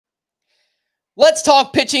Let's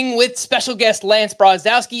talk pitching with special guest Lance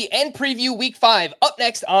Brozdowski and preview Week 5 up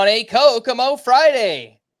next on a Kokomo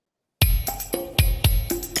Friday.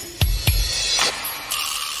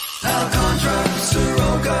 Alcantara,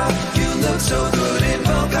 Soroka, you look so good in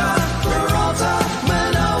polka. Peralta,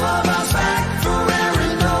 Manoa, bounce back for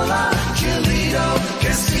Aaron Giolito,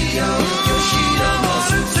 Castillo, Yoshida,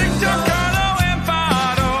 Monte Carlo, and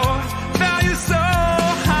Fado. Value so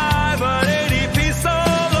high, but ADP so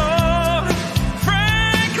low.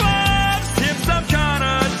 Frank loves him some kind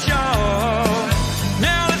of Joe.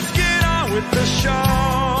 Now let's get on with the show.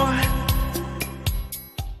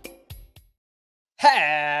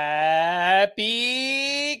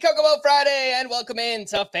 Happy Kokomo Friday and welcome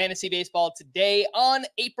into Fantasy Baseball today on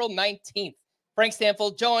April 19th. Frank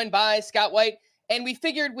Stampfl joined by Scott White, and we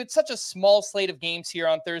figured with such a small slate of games here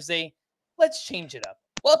on Thursday, let's change it up.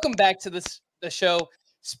 Welcome back to the show,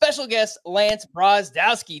 special guest Lance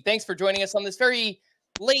Brozdowski. Thanks for joining us on this very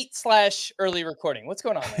late/early recording. What's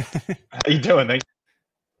going on, Lance? How you doing? Thanks.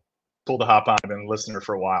 Cool to hop on. I've been a listener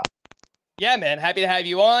for a while. Yeah, man. Happy to have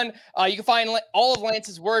you on. You can find all of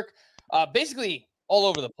Lance's work basically all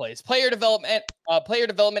over the place. Player development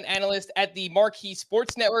analyst at the Marquee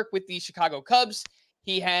Sports Network with the Chicago Cubs.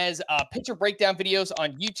 He has pitcher breakdown videos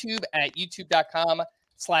on YouTube at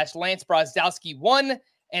youtube.com/Lance Brozdowski1,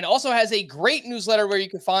 and also has a great newsletter where you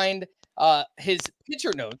can find his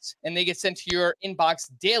pitcher notes, and they get sent to your inbox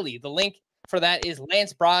daily. The link for that is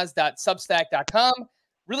lancebroz.substack.com.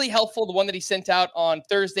 Really helpful. The one that he sent out on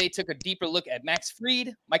Thursday took a deeper look at Max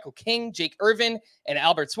Fried, Michael King, Jake Irvin, and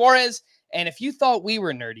Albert Suarez. And if you thought we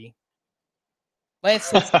were nerdy,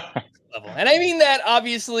 Lance, level. And I mean that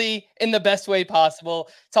obviously in the best way possible.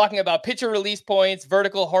 Talking about pitcher release points,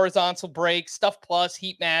 vertical, horizontal breaks, stuff plus,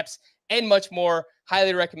 heat maps, and much more.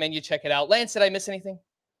 Highly recommend you check it out. Lance, did I miss anything?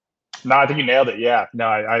 No, I think you nailed it. Yeah. No,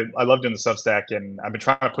 I love doing the Substack, and I've been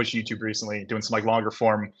trying to push YouTube recently, doing some longer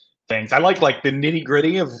form things. I like the nitty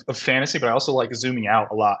gritty of fantasy, but I also like zooming out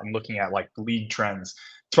a lot and looking at league trends.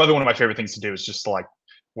 It's probably one of my favorite things to do is just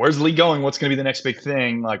where's the league going? What's going to be the next big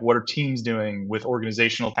thing? What are teams doing with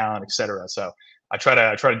organizational talent, et cetera? So I try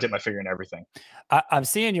to dip my finger in everything. I'm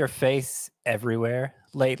seeing your face everywhere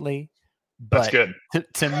lately. That's good.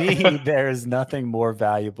 To me, there's nothing more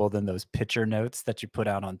valuable than those pitcher notes that you put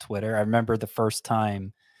out on Twitter. I remember the first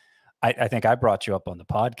time I think I brought you up on the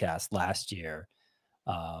podcast last year.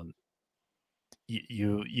 Yep.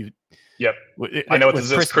 I know what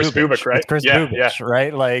this is. Chris Bubich, right? Chris Bubich,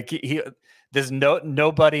 right? There's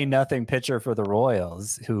nobody, nothing pitcher for the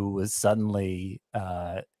Royals who was suddenly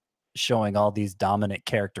showing all these dominant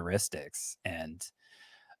characteristics, and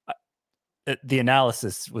the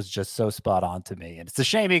analysis was just so spot on to me. And it's a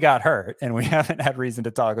shame he got hurt, and we haven't had reason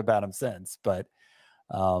to talk about him since. But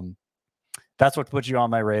that's what put you on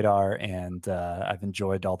my radar, and I've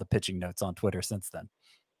enjoyed all the pitching notes on Twitter since then.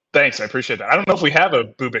 Thanks. I appreciate that. I don't know if we have a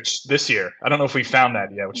Bubich this year. I don't know if we found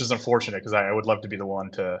that yet, which is unfortunate because I would love to be the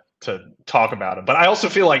one to talk about him. But I also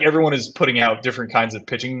feel like everyone is putting out different kinds of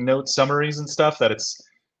pitching note summaries and stuff I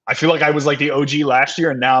feel like I was the OG last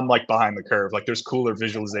year, and now I'm behind the curve. There's cooler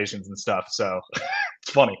visualizations and stuff. So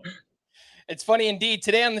it's funny. It's funny indeed.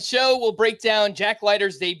 Today on the show, we'll break down Jack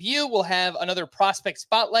Leiter's debut. We'll have another prospect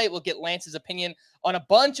spotlight. We'll get Lance's opinion on a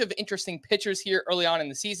bunch of interesting pitchers here early on in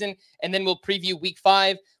the season. And then we'll preview Week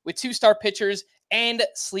 5 with 2-star pitchers and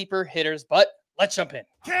sleeper hitters. But let's jump in.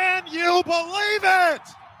 Can you believe it?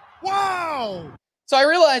 Wow. So I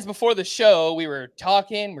realized before the show, we were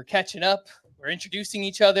talking, we're catching up, we're introducing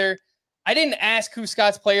each other. I didn't ask who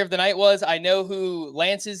Scott's player of the night was. I know who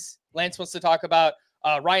Lance is. Lance wants to talk about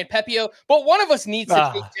Ryan Pepiot, but one of us needs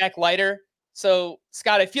to take Jack Leiter. So,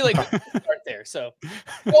 Scott, I feel like we can start there. So,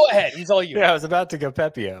 go ahead. He's all you. Yeah, I was about to go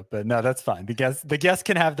Pepiot, but no, that's fine. The guest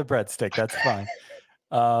can have the breadstick. That's fine.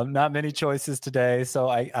 Not many choices today, so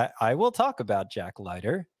I will talk about Jack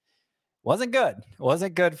Leiter. Wasn't good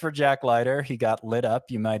for Jack Leiter. He got lit up,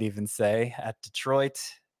 you might even say, at Detroit.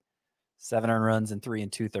 7 earned runs in 3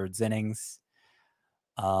 2/3 innings.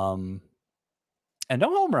 And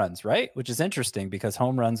no home runs, right? Which is interesting because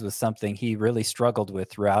home runs was something he really struggled with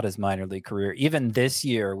throughout his minor league career. Even this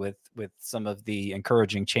year with some of the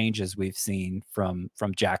encouraging changes we've seen from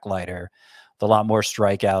Jack Leiter, with a lot more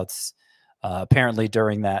strikeouts. Apparently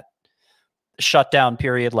during that shutdown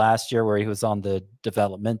period last year where he was on the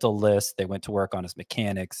developmental list, they went to work on his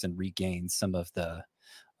mechanics and regained some of the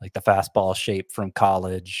fastball shape from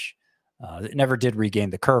college. It never did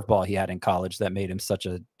regain the curveball he had in college that made him such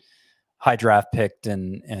a high draft picked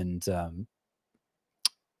and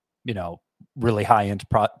really high end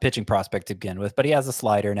pitching prospect to begin with, but he has a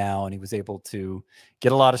slider now, and he was able to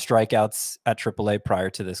get a lot of strikeouts at AAA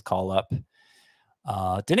prior to this call up.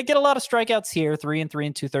 Didn't get a lot of strikeouts here. 3 3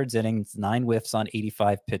 2/3 innings, 9 whiffs on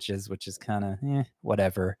 85 pitches, which is kind of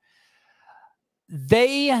whatever.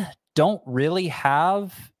 They don't really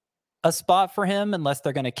have a spot for him unless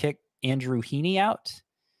they're going to kick Andrew Heaney out.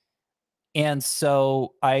 And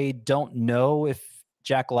so I don't know if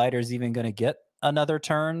Jack Leiter's even going to get another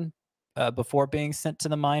turn before being sent to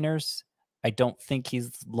the minors. I don't think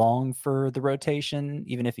he's long for the rotation,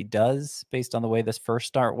 even if he does, based on the way this first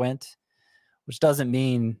start went, which doesn't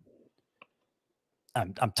mean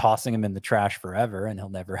I'm tossing him in the trash forever and he'll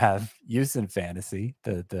never have use in fantasy.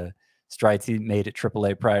 The strides he made at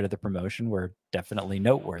AAA prior to the promotion were definitely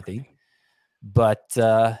noteworthy, but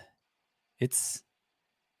it's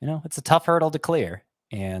a tough hurdle to clear,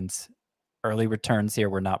 and early returns here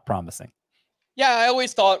were not promising. Yeah, I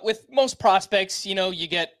always thought with most prospects, you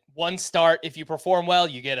get one start. If you perform well,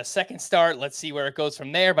 you get a second start. Let's see where it goes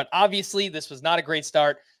from there. But obviously, this was not a great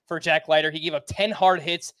start for Jack Leiter. He gave up 10 hard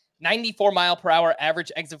hits, 94-mile-per-hour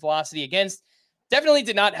average exit velocity against. Definitely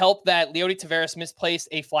did not help that Leody Taveras misplaced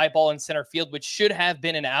a fly ball in center field, which should have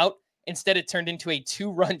been an out. Instead, it turned into a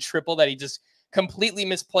 2-run triple that he just completely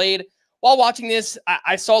misplayed. While watching this,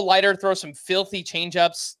 I saw Leiter throw some filthy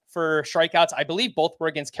changeups for strikeouts. I believe both were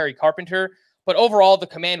against Kerry Carpenter. But overall, the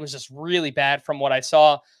command was just really bad from what I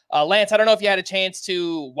saw. Lance, I don't know if you had a chance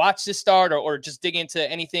to watch this start or just dig into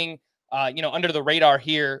anything, under the radar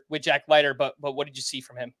here with Jack Leiter. But what did you see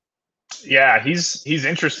from him? Yeah, he's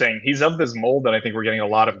interesting. He's of this mold that I think we're getting a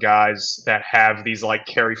lot of guys that have these like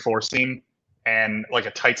carry four seam and like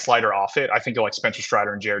a tight slider off it. I think of like Spencer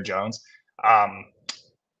Strider and Jared Jones.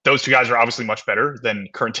 Those two guys are obviously much better than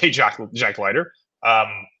current day Jack Leiter.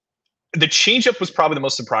 The changeup was probably the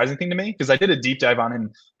most surprising thing to me because I did a deep dive on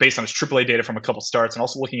him based on his AAA data from a couple starts and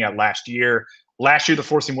also looking at last year. Last year, the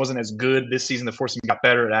four seam wasn't as good. This season, the four seam got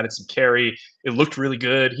better. It added some carry. It looked really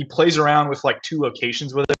good. He plays around with like two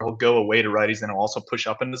locations with it. He'll go away to righties and he'll also push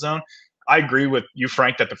up in the zone. I agree with you,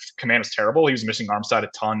 Frank, that the command was terrible. He was missing arm side a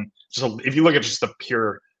ton. So if you look at just the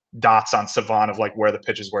pure dots on Savant of like where the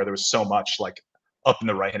pitches were, there was so much like up in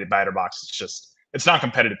the right-handed batter box. It's not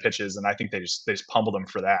competitive pitches, and I think they just pummeled him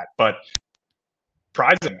for that. But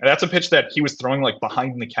surprising. That's a pitch that he was throwing like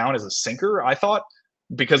behind the count as a sinker, I thought,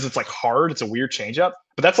 because it's like hard. It's a weird changeup,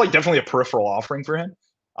 but that's like definitely a peripheral offering for him.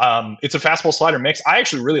 It's a fastball slider mix. I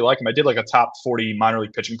actually really like him. I did like a top 40 minor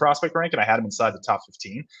league pitching prospect rank, and I had him inside the top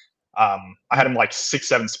 15. I had him like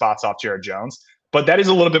 6-7 spots off Jared Jones, but that is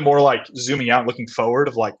a little bit more like zooming out, looking forward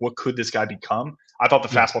of like, what could this guy become? I thought the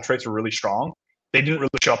fastball traits were really strong. They didn't really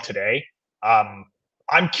show up today.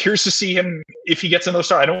 I'm curious to see him if he gets another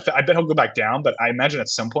start. I bet he'll go back down, but I imagine at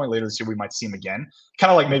some point later this year we might see him again.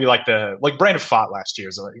 Kind of like maybe like Brandon Pfaadt last year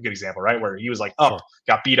is a good example, right? Where he was like up,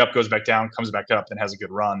 got beat up, goes back down, comes back up, then has a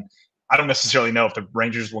good run. I don't necessarily know if the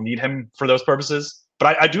Rangers will need him for those purposes,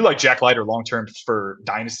 but I do like Jack Leiter long term for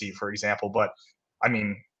dynasty, for example. But I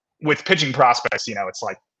mean, with pitching prospects, it's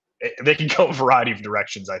like they can go a variety of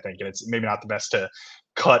directions, I think, and it's maybe not the best to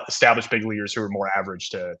cut established big leaguers who are more average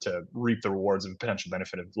to reap the rewards and potential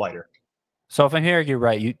benefit of Leiter. So if I'm hearing you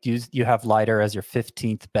right, you have Leiter as your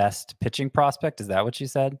 15th best pitching prospect. Is that what you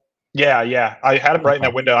said? Yeah. I had him right in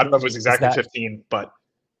that window. I don't know if it was exactly 15, but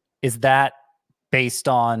is that based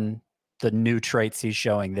on the new traits he's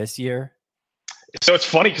showing this year? So it's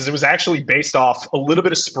funny because it was actually based off a little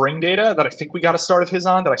bit of spring data that I think we got a start of his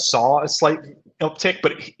on that I saw a slight uptick,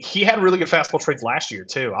 but he had really good fastball traits last year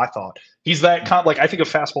too. I thought he's that kind of like, I think of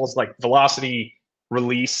fastball as like velocity,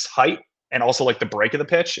 release, height, and also like the break of the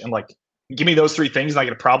pitch. And like, give me those three things, and I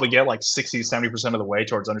could probably get like 60 to 70% of the way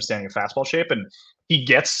towards understanding a fastball shape. And he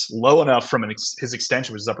gets low enough from his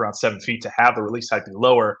extension, which is up around 7 feet, to have the release height be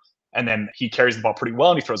lower. And then he carries the ball pretty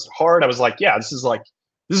well and he throws it hard. I was like, yeah, this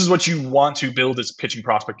is what you want to build this pitching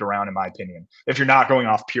prospect around, in my opinion. If you're not going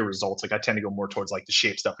off pure results, like I tend to go more towards like the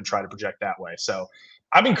shape stuff and try to project that way. So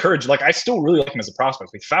I'm encouraged. Like I still really like him as a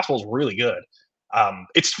prospect. Like fastball is really good.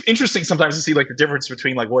 It's interesting sometimes to see like the difference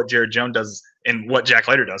between like what Jared Jones does and what Jack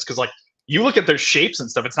Leiter does. Cause like you look at their shapes and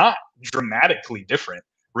stuff, it's not dramatically different,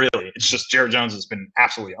 really. It's just Jared Jones has been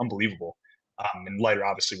absolutely unbelievable. And Leiter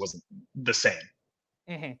obviously wasn't the same.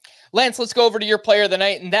 Mm-hmm. Lance, let's go over to your player of the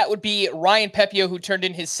night, and that would be Ryan Pepiot, who turned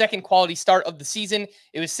in his second quality start of the season.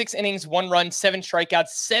 It was 6 innings, 1 run, 7 strikeouts,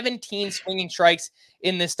 17 swinging strikes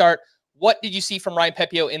in this start. What did you see from Ryan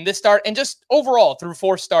Pepiot in this start and just overall through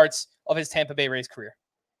 4 starts of his Tampa Bay Rays career?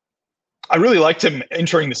 I really liked him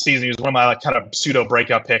entering the season. He was one of my like kind of pseudo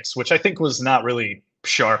breakout picks, which I think was not really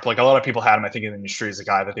sharp. Like a lot of people had him, I think, in the industry as a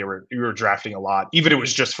guy that you were drafting a lot, even if it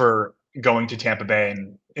was just for going to Tampa Bay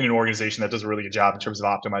and in an organization that does a really good job in terms of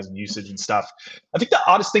optimizing usage and stuff. I think the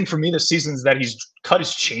oddest thing for me this season is that he's cut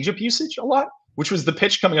his changeup usage a lot. which was the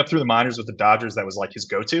pitch coming up through the minors with the Dodgers that was like his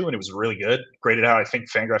go-to, and it was really good. Graded out, I think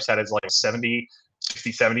Fangraphs had it as like 70,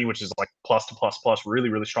 60, 70, which is like plus to plus plus, really,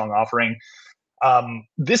 really strong offering.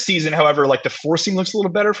 This season, however, like the four seam looks a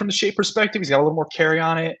little better from the shape perspective. He's got a little more carry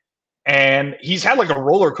on it. And he's had like a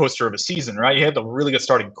roller coaster of a season, right? He had the really good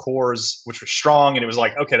starting cores, which were strong. And it was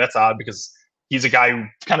like, okay, that's odd because he's a guy who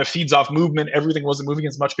kind of feeds off movement. Everything wasn't moving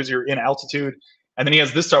as much because you're in altitude. And then he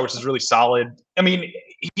has this start, which is really solid. I mean,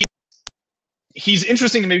 he's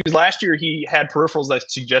interesting to me because last year he had peripherals that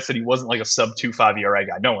suggested he wasn't like a sub 2.5 ERA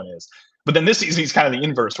guy. No one is. But then this season, he's kind of the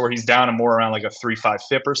inverse where he's down and more around like a 3.5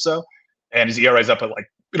 FIP or so. And his ERA is up at like,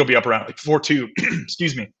 it'll be up around like 4.2,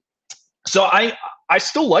 excuse me. So I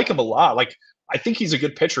still like him a lot. Like, I think he's a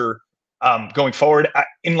good pitcher going forward.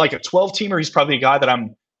 In like a 12-teamer, he's probably a guy that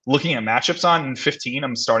I'm looking at matchups on. In 15,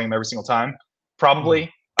 I'm starting him every single time,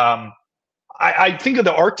 probably. I think of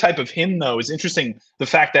the archetype of him, though, is interesting. The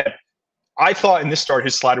fact that I thought in this start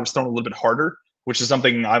his slider was thrown a little bit harder, which is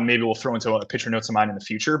something I maybe will throw into a pitcher notes of mine in the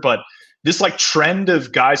future. But this like trend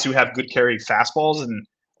of guys who have good carry fastballs and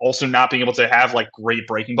also not being able to have like great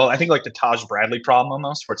breaking ball. I think like the Taj Bradley problem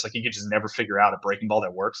almost, where it's like he could just never figure out a breaking ball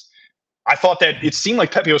that works. I thought that it seemed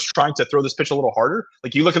like Pepiot was trying to throw this pitch a little harder.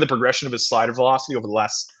 Like you look at the progression of his slider velocity over the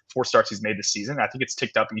last 4 starts he's made this season. I think it's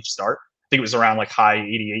ticked up each start. I think it was around like high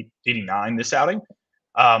 88, 89 this outing.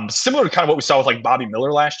 Similar to kind of what we saw with like Bobby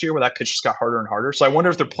Miller last year, where that pitch just got harder and harder. So I wonder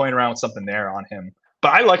if they're playing around with something there on him.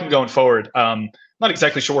 But I like him going forward. Not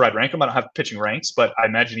exactly sure where I'd rank him. I don't have pitching ranks, but I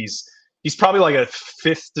imagine he's probably like a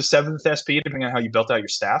 5th to 7th SP, depending on how you built out your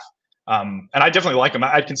staff. And I definitely like him.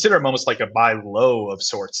 I'd consider him almost like a buy low of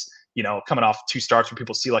sorts, you know, coming off 2 starts where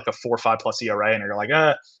people see like a 4.5 plus ERA and you're like,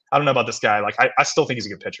 I don't know about this guy. Like, I still think he's a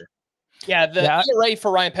good pitcher. Yeah, the ERA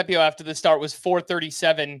for Ryan Pepiot after the start was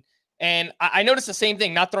 4.37. And I noticed the same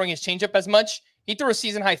thing, not throwing his changeup as much. He threw a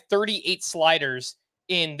season high 38 sliders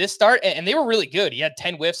in this start, and they were really good. He had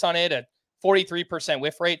 10 whiffs on it, a 43%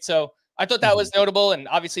 whiff rate. So I thought that was notable, and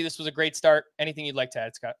obviously this was a great start. Anything you'd like to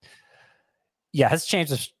add, Scott? Yeah,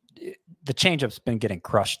 the changeup's been getting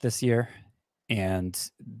crushed this year, and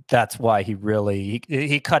that's why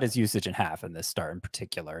he cut his usage in half in this start in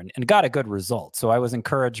particular, and got a good result. So I was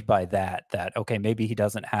encouraged by that okay, maybe he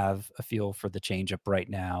doesn't have a feel for the changeup right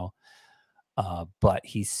now, but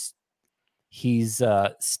he's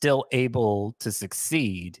still able to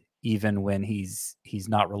succeed even when he's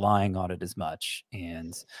not relying on it as much.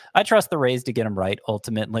 And I trust the Rays to get him right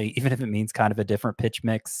ultimately, even if it means kind of a different pitch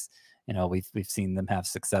mix. You know, we've seen them have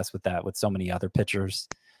success with that with so many other pitchers.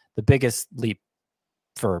 The biggest leap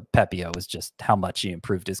for Pepiot was just how much he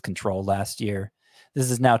improved his control last year.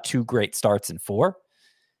 This is now 2 great starts in 4,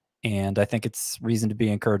 and I think it's reason to be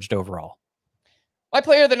encouraged overall. My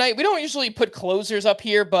player of the night, we don't usually put closers up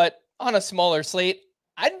here, but on a smaller slate,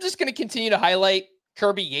 I'm just going to continue to highlight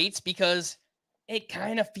Kirby Yates because it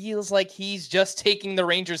kind of feels like he's just taking the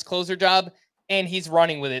Rangers closer job and he's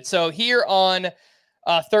running with it. So here on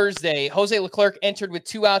Thursday, Jose Leclerc entered with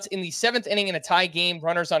 2 outs in the 7th inning in a tie game,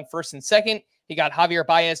 runners on 1st and 2nd. He got Javier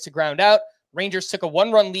Baez to ground out. Rangers took a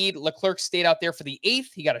 1-run lead. Leclerc stayed out there for the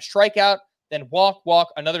 8th. He got a strikeout, then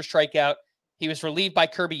walk, another strikeout. He was relieved by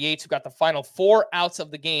Kirby Yates, who got the final 4 outs of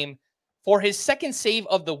the game for his 2nd save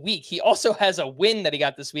of the week. He also has a win that he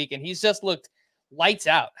got this week, and he's just looked lights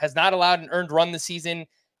out. Has not allowed an earned run this season.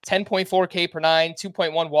 10.4 K per 9,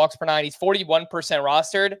 2.1 walks per 9. He's 41%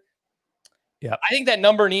 rostered. Yeah, I think that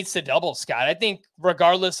number needs to double, Scott. I think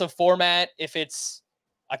regardless of format, if it's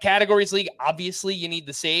a categories league, obviously you need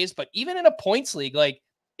the saves, but even in a points league, like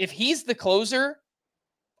if he's the closer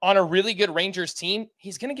on a really good Rangers team,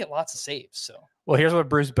 he's going to get lots of saves. So, well, here's what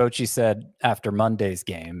Bruce Bochy said after Monday's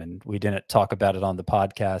game, and we didn't talk about it on the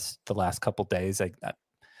podcast the last couple days. I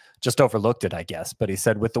just overlooked it, I guess. But he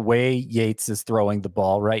said, with the way Yates is throwing the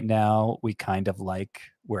ball right now, we kind of like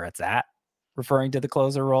where it's at, referring to the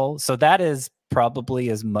closer role. So that is probably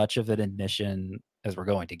as much of an admission as we're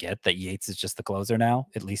going to get, that Yates is just the closer now,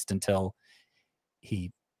 at least until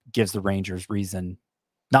he gives the Rangers reason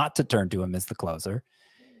not to turn to him as the closer.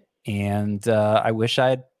 And I wish I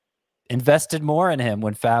had invested more in him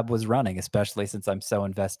when Fab was running, especially since I'm so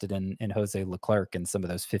invested in Jose Leclerc in some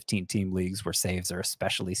of those 15-team leagues where saves are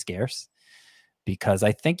especially scarce, because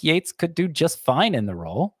I think Yates could do just fine in the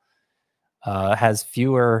role. Has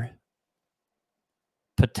fewer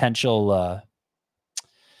potential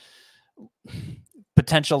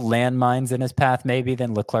landmines in his path maybe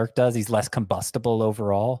than Leclerc does. He's less combustible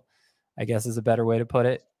overall, I guess is a better way to put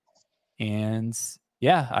it. And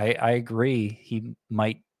yeah, I agree. He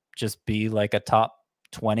might just be like a top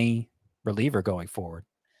 20 reliever going forward.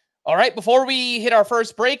 All right, before we hit our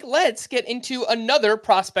first break, let's get into another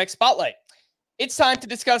prospect spotlight. It's time to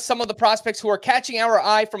discuss some of the prospects who are catching our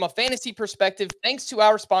eye from a fantasy perspective, thanks to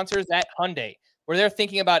our sponsors at Hyundai, where they're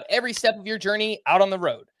thinking about every step of your journey out on the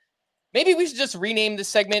road. Maybe we should just rename this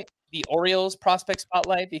segment the Orioles Prospect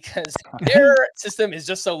Spotlight, because their system is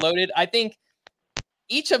just so loaded. I think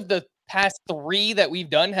each of the past 3 that we've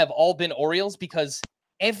done have all been Orioles, because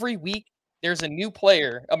every week there's a new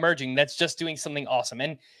player emerging that's just doing something awesome.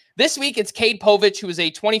 And this week it's Cade Povich, who is a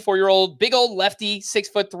 24-year-old big old lefty,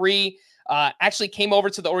 6'3", actually came over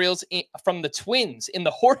to the Orioles from the Twins in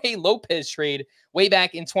the Jorge Lopez trade way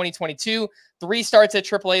back in 2022. 3 starts at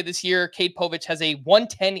AAA this year. Cade Povich has a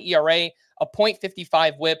 1.10 ERA, a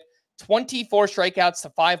 .55 WHIP, 24 strikeouts to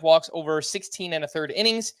 5 walks over 16 1/3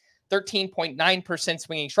 innings, 13.9%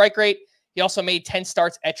 swinging strike rate. He also made 10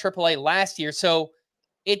 starts at AAA last year. So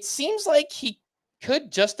it seems like he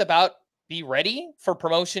could just about be ready for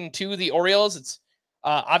promotion to the Orioles. It's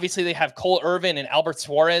obviously they have Cole Irvin and Albert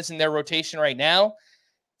Suarez in their rotation right now.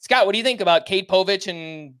 Scott, what do you think about Cade Povich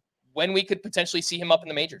and when we could potentially see him up in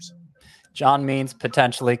the majors? John Means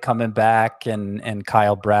potentially coming back, and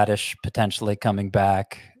Kyle Bradish potentially coming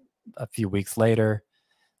back a few weeks later.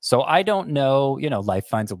 So I don't know, life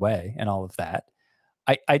finds a way and all of that.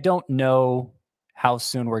 I don't know how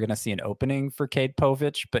soon we're going to see an opening for Cade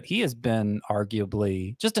Povich, but he has been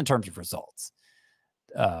arguably, just in terms of results,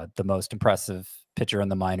 the most impressive pitcher in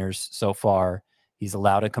the minors so far. He's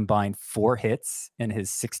allowed a combined 4 hits in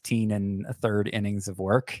his 16 1/3 innings of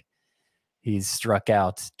work. He's struck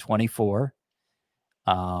out 24.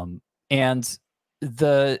 And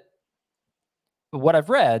what I've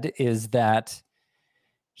read is that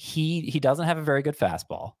he doesn't have a very good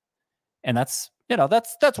fastball. And that's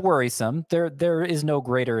worrisome. There is no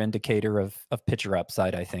greater indicator of pitcher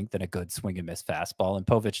upside, I think, than a good swing and miss fastball. And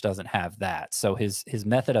Povich doesn't have that. So his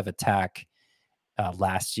method of attack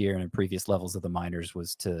last year and in previous levels of the minors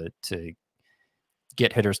was to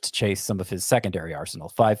get hitters to chase some of his secondary arsenal.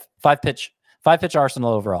 Five pitch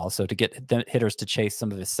arsenal overall. So to get the hitters to chase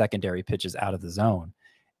some of his secondary pitches out of the zone.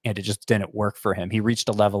 And it just didn't work for him. He reached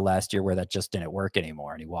a level last year where that just didn't work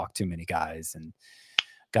anymore. And he walked too many guys and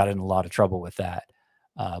got in a lot of trouble with that.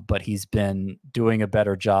 But he's been doing a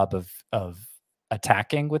better job of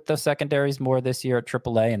attacking with the secondaries more this year at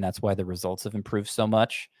AAA. And that's why the results have improved so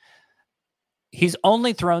much. He's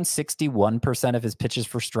only thrown 61% of his pitches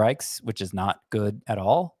for strikes, which is not good at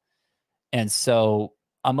all. And so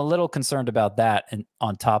I'm a little concerned about that, and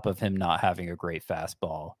on top of him not having a great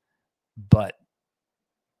fastball. But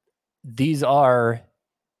these are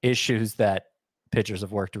issues that pitchers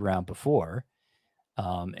have worked around before.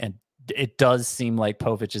 And it does seem like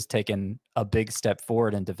Povich has taken a big step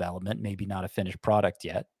forward in development, maybe not a finished product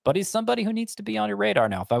yet, but he's somebody who needs to be on your radar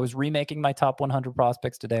now. If I was remaking my top 100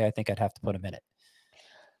 prospects today, I think I'd have to put him in it.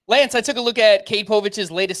 Lance, I took a look at Cade Povich's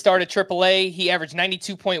latest start at AAA. He averaged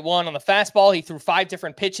 92.1 on the fastball. He threw 5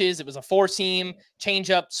 different pitches. It was a 4-seam,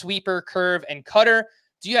 changeup, sweeper, curve, and cutter.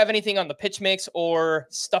 Do you have anything on the pitch mix or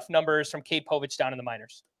stuff numbers from Cade Povich down in the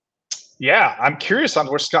minors? Yeah, I'm curious on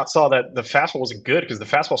where Scott saw that the fastball wasn't good, because the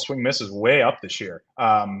fastball swing miss is way up this year.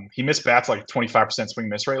 He missed bats like 25% swing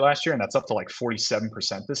miss rate last year, and that's up to like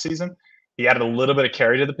 47% this season. He added a little bit of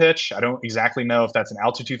carry to the pitch. I don't exactly know if that's an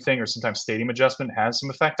altitude thing or sometimes stadium adjustment has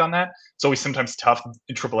some effect on that. It's always sometimes tough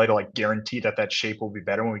in AAA to like guarantee that shape will be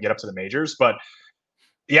better when we get up to the majors. But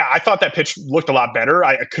yeah, I thought that pitch looked a lot better.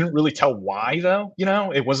 I couldn't really tell why, though.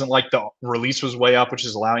 It wasn't like the release was way up, which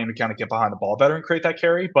is allowing him to kind of get behind the ball better and create that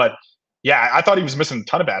carry. But yeah, I thought he was missing a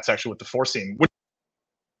ton of bats actually with the 4-seam. Which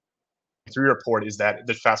 3 report is that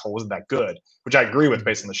the fastball wasn't that good, which I agree with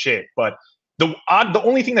based on the shape. But the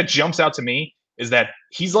only thing that jumps out to me is that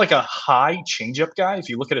he's like a high changeup guy. If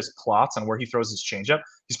you look at his plots on where he throws his changeup,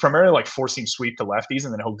 he's primarily like 4-seam sweep to lefties,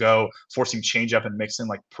 and then he'll go 4-seam changeup and mix in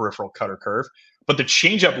like peripheral cutter curve. But the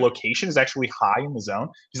changeup location is actually high in the zone.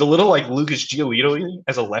 He's a little like Lucas Giolito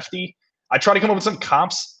as a lefty. I try to come up with some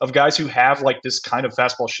comps of guys who have like this kind of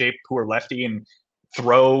fastball shape who are lefty and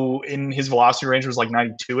throw in his velocity range was like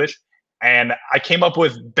 92-ish. And I came up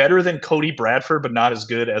with better than Cody Bradford, but not as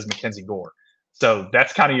good as Mackenzie Gore. So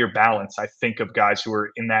that's kind of your balance, I think, of guys who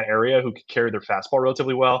are in that area who could carry their fastball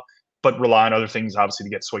relatively well, but rely on other things, obviously, to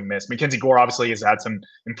get swing miss. Mackenzie Gore obviously has had some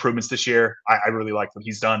improvements this year. I really like what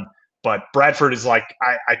he's done. But Bradford is like,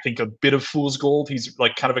 I think, a bit of fool's gold. He's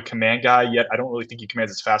like kind of a command guy, yet I don't really think he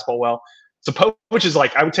commands his fastball well. So Povich is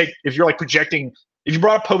like, I would take, if you're like projecting, if you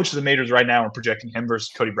brought up Povich to the majors right now and projecting him versus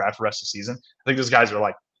Cody Bradford for the rest of the season, I think those guys are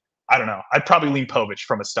like, I don't know. I'd probably lean Povich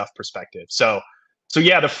from a stuff perspective. So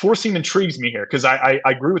yeah, the 4-seam intrigues me here, because I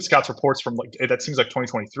agree with Scott's reports from like, that seems like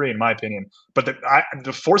 2023 in my opinion. But the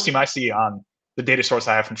 4-seam I see on the data source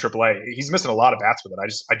I have from AAA, he's missing a lot of bats with it.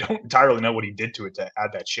 I don't entirely know what he did to it to add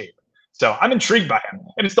that shape. So I'm intrigued by him.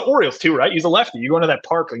 And it's the Orioles too, right? He's a lefty. You go into that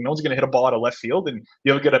park, like no one's going to hit a ball out of left field, and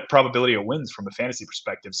you have a good probability of wins from a fantasy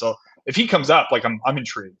perspective. So if he comes up, like I'm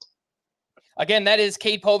intrigued. Again, that is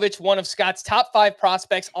Cade Povich, one of Scott's top 5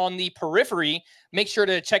 prospects on the periphery. Make sure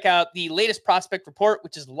to check out the latest prospect report,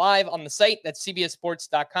 which is live on the site. That's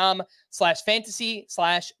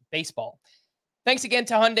cbssports.com/fantasy/baseball. Thanks again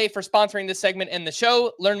to Hyundai for sponsoring this segment and the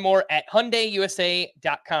show. Learn more at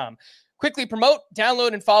HyundaiUSA.com. Quickly promote,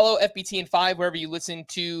 download, and follow FBT and 5 wherever you listen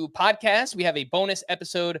to podcasts. We have a bonus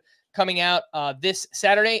episode coming out this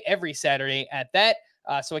Saturday, every Saturday at that.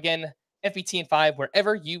 So again, FBT and 5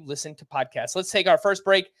 wherever you listen to podcasts. Let's take our first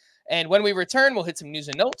break, and when we return, we'll hit some news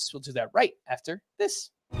and notes. We'll do that right after this.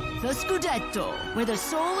 The Scudetto, where the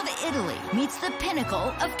soul of Italy meets the pinnacle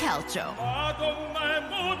of calcio.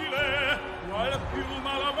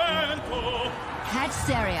 Catch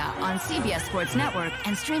Serie A on CBS Sports Network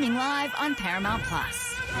and streaming live on Paramount+.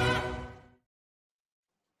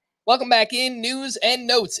 Welcome back in. News and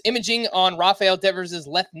notes. Imaging on Rafael Devers'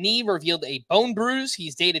 left knee revealed a bone bruise.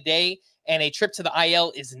 He's day-to-day, and a trip to the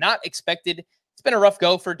IL is not expected. It's been a rough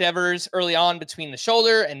go for Devers early on between the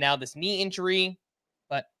shoulder and now this knee injury,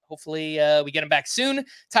 but hopefully we get him back soon.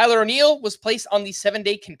 Tyler O'Neill was placed on the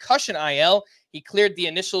 7-day concussion IL. He cleared the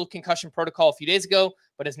initial concussion protocol a few days ago,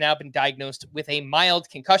 but has now been diagnosed with a mild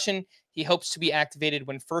concussion. He hopes to be activated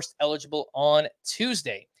when first eligible on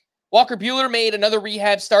Tuesday. Walker Buehler made another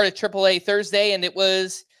rehab start at AAA Thursday, and it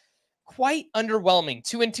was quite underwhelming.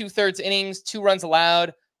 2 2/3 innings, 2 runs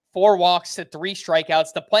allowed, 4 walks to 3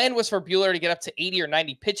 strikeouts. The plan was for Buehler to get up to 80 or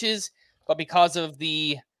 90 pitches, but because of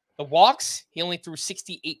the walks, he only threw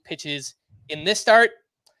 68 pitches in this start.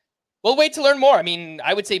 We'll wait to learn more. I mean,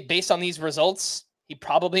 I would say based on these results, he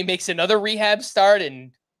probably makes another rehab start,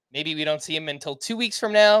 and maybe we don't see him until 2 weeks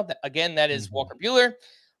from now. Again, that is Walker Buehler.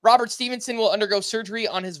 Robert Stevenson will undergo surgery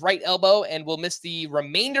on his right elbow and will miss the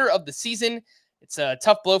remainder of the season. It's a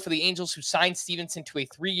tough blow for the Angels, who signed Stevenson to a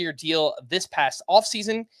 3-year deal this past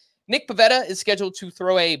offseason. Nick Pivetta is scheduled to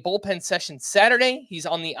throw a bullpen session Saturday. He's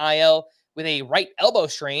on the IL with a right elbow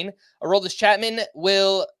strain. Aroldis Chapman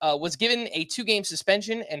was given a 2-game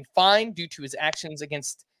suspension and fined due to his actions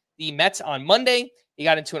against the Mets on Monday. He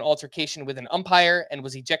got into an altercation with an umpire and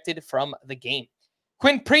was ejected from the game.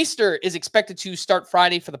 Quinn Priester is expected to start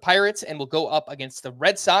Friday for the Pirates and will go up against the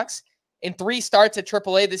Red Sox. In 3 starts at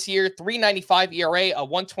AAA this year, 3.95 ERA, a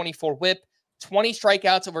 1.24 whip, 20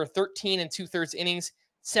 strikeouts over 13 2/3 innings,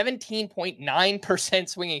 17.9%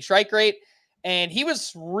 swinging strike rate. And he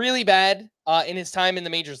was really bad in his time in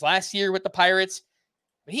the majors last year with the Pirates.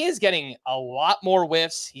 But he is getting a lot more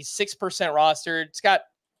whiffs. He's 6% rostered. Scott,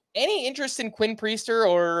 any interest in Quinn Priester,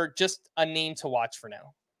 or just a name to watch for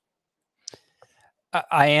now?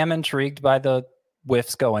 I am intrigued by the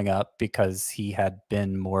whiffs going up because he had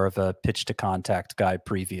been more of a pitch to contact guy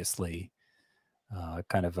previously.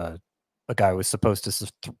 Kind of a guy who was supposed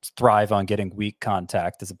to thrive on getting weak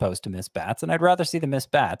contact as opposed to missed bats. And I'd rather see the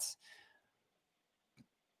missed bats.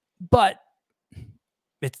 But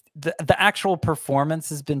it's the actual performance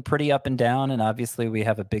has been pretty up and down. And obviously we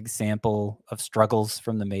have a big sample of struggles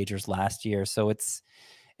from the majors last year. So it's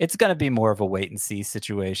going to be more of a wait and see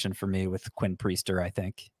situation for me with Quinn Priester, I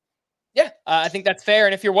think. Yeah, I think that's fair.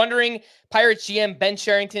 And if you're wondering, Pirates GM Ben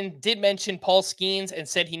Cherington did mention Paul Skeens and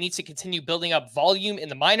said he needs to continue building up volume in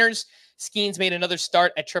the minors. Skeens made another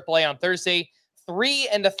start at AAA on Thursday, 3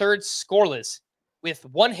 1/3 scoreless with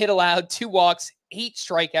 1 hit allowed, 2 walks, 8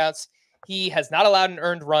 strikeouts. He has not allowed an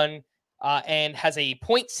earned run and has a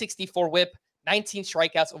 .64 whip, 19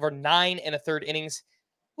 strikeouts over 9 1/3 innings.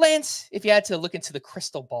 Lance, if you had to look into the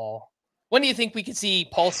crystal ball, when do you think we could see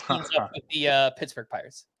Paul Skeens up with the Pittsburgh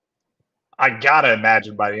Pirates? I gotta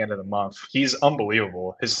imagine by the end of the month. He's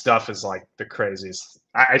unbelievable. His stuff is like the craziest.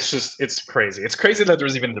 It's crazy. It's crazy that there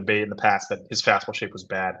was even a debate in the past that his fastball shape was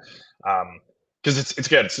bad. Because it's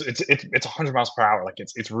good. It's 100 miles per hour. Like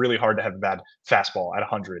it's really hard to have a bad fastball at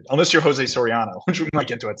 100, unless you're Jose Soriano, which we might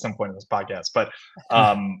get to at some point in this podcast. But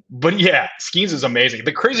yeah, Skeens is amazing.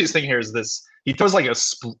 The craziest thing here is this: he throws like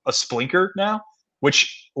a splinker now,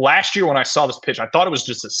 which last year when I saw this pitch, I thought it was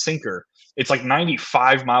just a sinker. It's like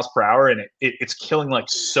 95 miles per hour, and it's killing like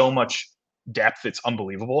so much depth. It's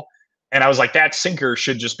unbelievable. And I was like, that sinker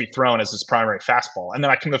should just be thrown as his primary fastball. And then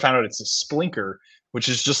I came to find out it's a splinker, which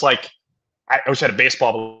is just like, I wish I had a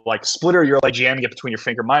baseball, but like splitter, you're like jamming it between your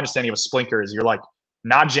finger. My understanding of a splinker is you're like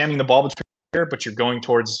not jamming the ball between your finger, but you're going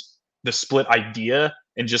towards the split idea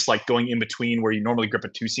and just like going in between where you normally grip a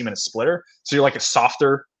 2-seam and a splitter. So you're like a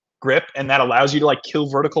softer grip, and that allows you to like kill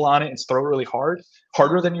vertical on it and throw it really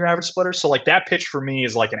harder than your average splitter. So like that pitch for me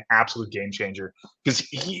is like an absolute game changer, because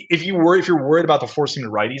if you're worried about the forcing the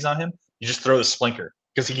righties on him, you just throw the splinker,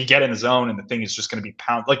 because he can get in the zone and the thing is just going to be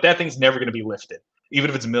pound. Like that thing's never going to be lifted. Even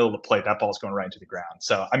if it's middle of the plate, that ball's going right into the ground.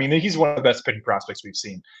 So, I mean, he's one of the best pitching prospects we've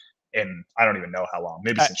seen in I don't even know how long,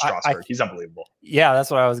 maybe since Strasburg. He's unbelievable. Yeah, that's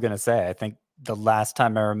what I was going to say. I think the last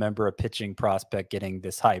time I remember a pitching prospect getting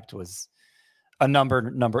this hyped was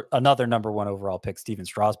another number one overall pick, Steven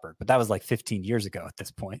Strasburg. But that was like 15 years ago at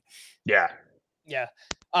this point. Yeah. Yeah.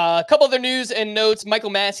 A couple other news and notes. Michael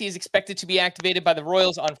Massey is expected to be activated by the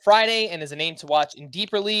Royals on Friday and is a name to watch in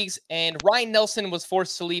deeper leagues. And Ryan Nelson was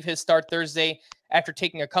forced to leave his start Thursday after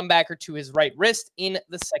taking a comebacker to his right wrist in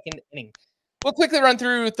the second inning. We'll quickly run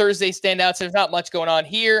through Thursday standouts. There's not much going on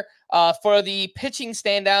here. For the pitching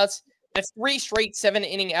standouts, that's 3 straight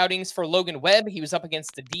 7-inning outings for Logan Webb. He was up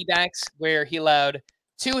against the D-backs, where he allowed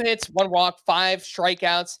 2 hits, 1 walk, 5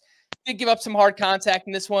 strikeouts. Did give up some hard contact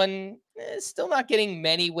in this one. Still not getting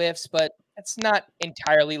many whiffs, but that's not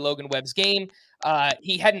entirely Logan Webb's game.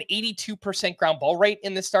 He had an 82% ground ball rate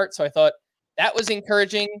in this start, so I thought that was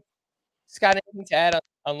encouraging. Scott, anything to add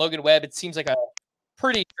on Logan Webb? It seems like a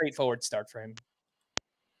pretty straightforward start for him.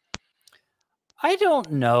 I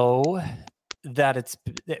don't know that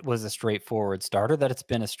it was a straightforward start, or that it's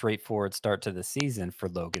been a straightforward start to the season for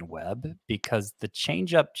Logan Webb, because the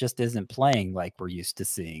changeup just isn't playing like we're used to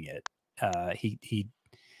seeing it.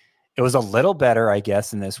 It was a little better, I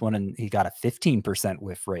guess, in this one, and he got a 15%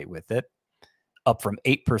 whiff rate with it, up from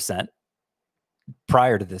 8%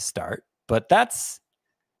 prior to this start. But that's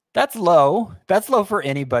low. That's low for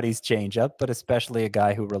anybody's changeup, but especially a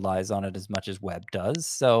guy who relies on it as much as Webb does.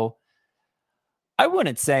 So I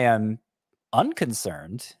wouldn't say I'm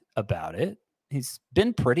unconcerned about it. He's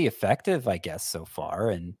been pretty effective, I guess, so far,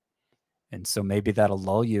 and so maybe that'll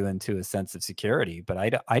lull you into a sense of security. But I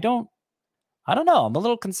don't know. I'm a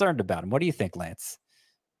little concerned about him. What do you think, Lance,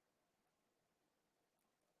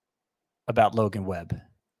 about Logan Webb?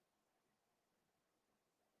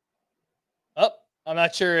 Oh, I'm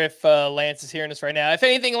not sure if Lance is hearing us right now. If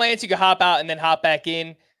anything, Lance, you can hop out and then hop back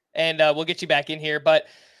in, and we'll get you back in here. But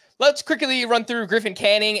let's quickly run through Griffin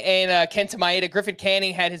Canning and Kenta Maeda. Griffin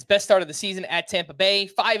Canning had his best start of the season at Tampa Bay.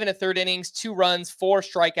 5 1/3 innings, 2 runs, 4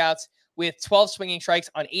 strikeouts, with 12 swinging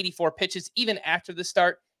strikes on 84 pitches. Even after the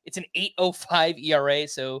start, it's an 8.05 ERA,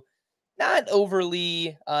 so not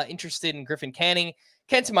overly interested in Griffin Canning.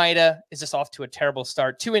 Kenta Maeda is just off to a terrible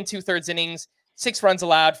start. 2 2/3 innings, 6 runs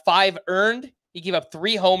allowed, 5 earned. He gave up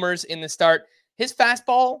 3 homers in the start. His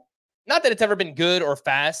fastball, not that it's ever been good or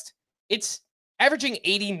fast, it's averaging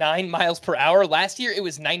 89 miles per hour. Last year, it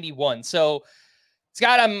was 91. So,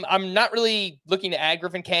 Scott, I'm not really looking to add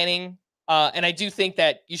Griffin Canning, and I do think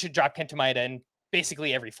that you should drop Kenta Maeda in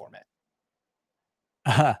basically every format.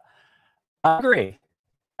 I agree.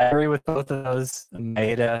 I agree with both of those.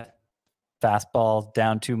 Maeda, fastball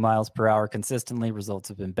down 2 miles per hour consistently. Results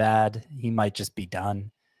have been bad. He might just be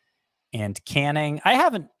done. And Canning,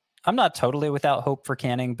 I'm not totally without hope for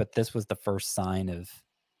Canning, but this was the first sign of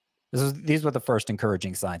these were the first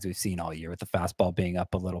encouraging signs we've seen all year, with the fastball being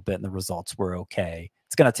up a little bit and the results were okay.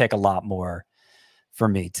 It's going to take a lot more for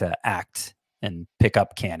me to act and pick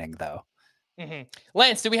up Canning, though. Mm-hmm.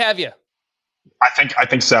 Lance, do we have you? I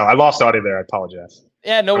think so. I lost audio there. I apologize.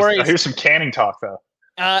 Yeah, no worries. I hear some Canning talk, though.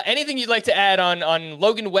 Anything you'd like to add on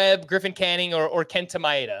Logan Webb, Griffin Canning, or Kenta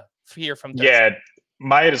Maeda here from Thursday? Yeah,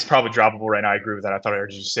 Maeda is probably droppable right now. I agree with that. I thought I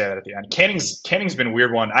heard you say that at the end. Canning's been a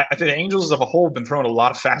weird one. I think the Angels as a whole have been throwing a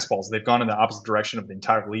lot of fastballs. They've gone in the opposite direction of the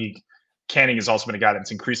entire league. Canning has also been a guy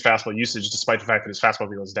that's increased fastball usage, despite the fact that his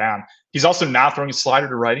fastball goes down. He's also not throwing a slider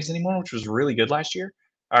to righties anymore, which was really good last year.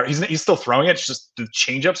 He's still throwing it. It's just the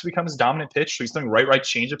changeups become his dominant pitch. So he's throwing right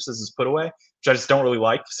changeups as his put away, which I just don't really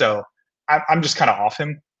like. So I'm just kind of off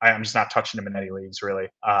him. I'm just not touching him in any leagues, really.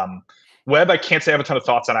 Webb, I can't say I have a ton of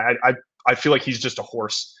thoughts on. I feel like he's just a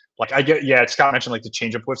horse. Like Scott mentioned like the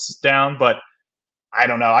changeup whiffs down, but I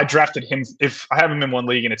don't know. I drafted him. If I have him in one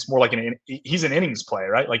league, and it's more like he's an innings play,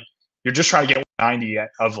 right? Like you're just trying to get 90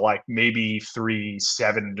 of like maybe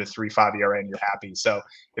 3.7 to 3.5 ERA, and you're happy. So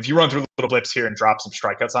if you run through little blips here and drop some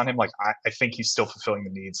strikeouts on him, like I think he's still fulfilling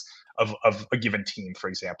the needs of a given team. For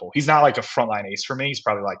example, he's not like a frontline ace for me. He's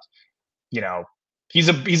probably like, he's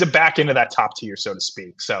a back end of that top tier, so to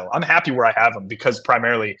speak. So I'm happy where I have him, because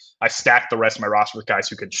primarily I stacked the rest of my roster with guys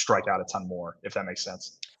who could strike out a ton more, if that makes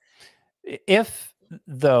sense. If,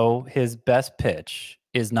 though, his best pitch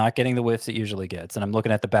is not getting the whiffs it usually gets, and I'm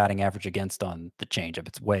looking at the batting average against on the changeup,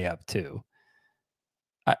 it's way up too.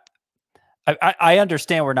 I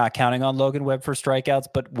understand we're not counting on Logan Webb for strikeouts,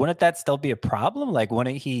 but wouldn't that still be a problem? Like,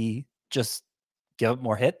 wouldn't he just give up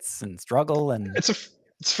more hits and struggle? And It's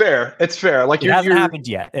fair. It's fair. Like, it hasn't happened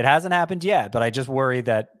yet. It hasn't happened yet, but I just worry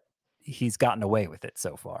that he's gotten away with it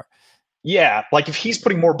so far. Yeah, like if he's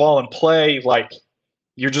putting more ball in play, like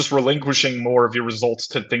you're just relinquishing more of your results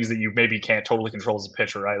to things that you maybe can't totally control as a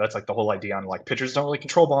pitcher, right? That's like the whole idea on like pitchers don't really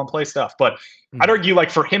control ball and play stuff. But I'd argue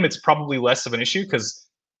like for him, it's probably less of an issue because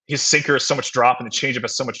his sinker is so much drop and the changeup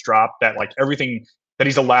is so much drop that like everything that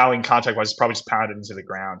he's allowing contact wise is probably just pounded into the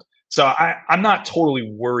ground. So I'm not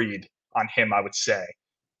totally worried on him, I would say.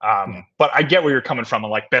 But I get where you're coming from.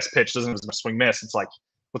 And like best pitch doesn't have as much swing miss. It's like,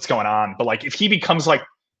 what's going on? But like if he becomes like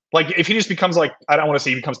if he just becomes like, I don't want to say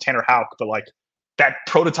he becomes Tanner Houck, but like that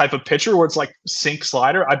prototype of pitcher where it's like sink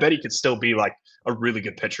slider, I bet he could still be like a really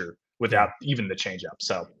good pitcher without even the changeup.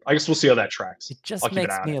 So I guess we'll see how that tracks. It just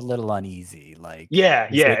makes me a little uneasy. Like,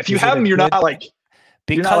 if you have him, you're not like,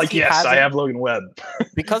 yes, I have Logan Webb.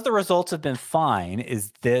 Because the results have been fine,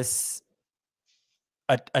 is this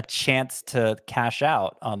a chance to cash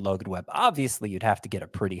out on Logan Webb? Obviously, you'd have to get a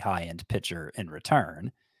pretty high-end pitcher in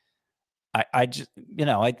return. I just,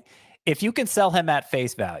 if you can sell him at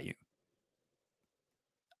face value,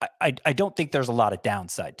 I don't think there's a lot of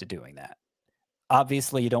downside to doing that.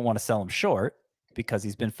 Obviously, you don't want to sell him short because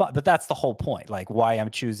he's been fun, but that's the whole point. Like why I'm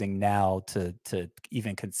choosing now to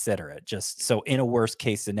even consider it. Just so in a worst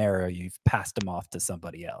case scenario, you've passed him off to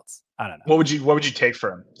somebody else. I don't know. What would you take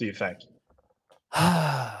for him? Do you think?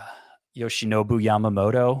 Yoshinobu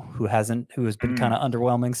Yamamoto, who has been kind of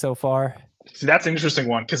underwhelming so far. See, that's an interesting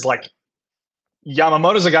one because like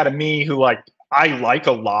Yamamoto's a guy to me who like I like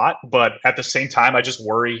a lot, but at the same time, I just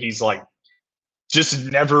worry he's like just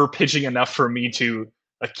never pitching enough for me to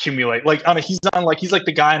accumulate. Like he's like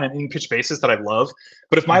the guy on an in pitch basis that I love.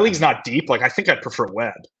 But if my league's not deep, like I think I'd prefer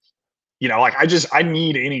Webb. Like I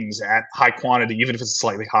need innings at high quantity, even if it's a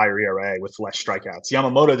slightly higher ERA with less strikeouts.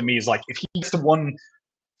 Yamamoto to me is like if he gets to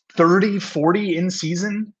 130, 40 in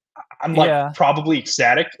season, I'm like probably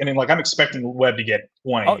ecstatic. And then like I'm expecting Webb to get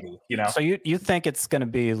 180, So you think it's going to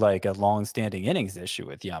be like a long-standing innings issue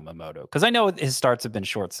with Yamamoto? Because I know his starts have been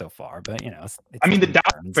short so far, but it's I mean the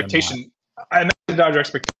Dodger expectation. I imagine the Dodger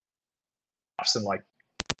expectation, and like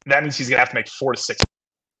that means he's gonna have to make 4 to 6.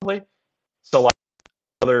 So like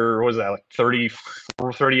what was that, like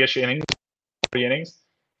 30-ish innings, 30 innings,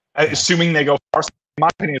 assuming they go far. In my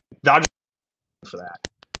opinion, Dodgers for that.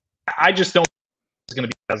 I just don't. Is going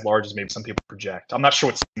to be as large as maybe some people project. I'm not sure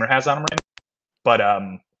what Steamer has on him right now, but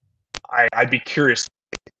I'd be curious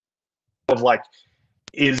of like,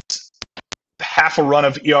 is half a run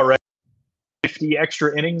of ERA 50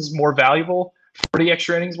 extra innings more valuable? 40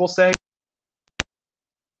 extra innings, we'll say.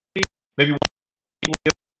 Maybe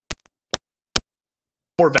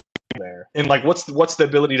more value there. And like, what's the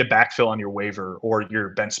ability to backfill on your waiver or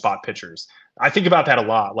your bench spot pitchers? I think about that a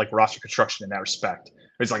lot, like roster construction in that respect.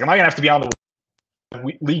 It's like, am I going to have to be on the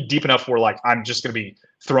league deep enough where like I'm just going to be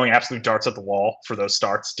throwing absolute darts at the wall for those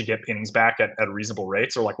starts to get innings back at reasonable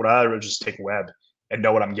rates, or like would I rather just take Webb and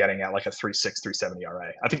know what I'm getting at like a 3.6, 3.7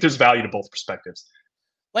 ERA? I think there's value to both perspectives.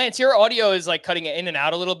 Lance, your audio is like cutting in and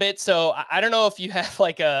out a little bit, so I don't know if you have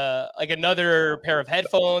like another pair of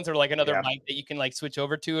headphones or like another mic that you can like switch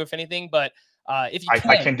over to, if anything. But if you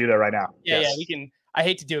I can do that right now. Yeah, we can. I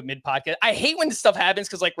hate to do it mid-podcast. I hate when this stuff happens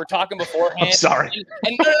because, like, we're talking beforehand. I'm sorry.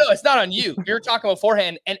 And no, it's not on you. We were talking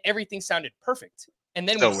beforehand, and everything sounded perfect. And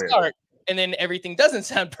then we start, and then everything doesn't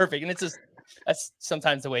sound perfect. And that's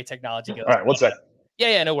sometimes the way technology goes. All right, what's that?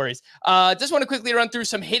 Yeah, no worries. Just want to quickly run through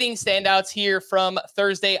some hitting standouts here from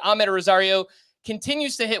Thursday. Ahmed Rosario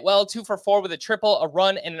continues to hit well, 2 for 4 with a triple, a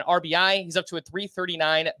run, and an RBI. He's up to a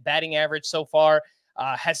 339 batting average so far.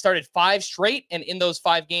 Has started 5 straight, and in those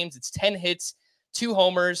 5 games, it's 10 hits, 2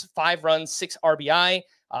 homers, 5 runs, 6 RBI,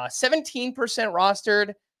 17%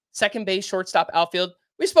 rostered, second base, shortstop, outfield.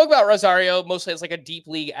 We spoke about Rosario mostly as like a deep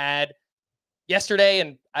league ad yesterday,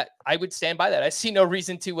 and I would stand by that. I see no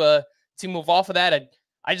reason to move off of that.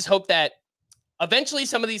 I just hope that eventually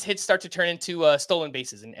some of these hits start to turn into stolen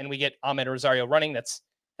bases, and we get Ahmed Rosario running. That's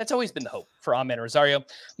always been the hope for Ahmed Rosario.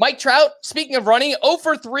 Mike Trout, speaking of running, 0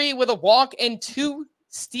 for 3 with a walk and 2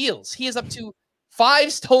 steals. He is up to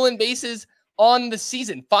 5 stolen bases on the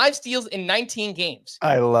season, 5 steals in 19 games.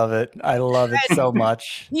 I love it. I love it so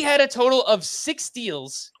much. He had a total of 6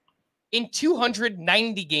 steals in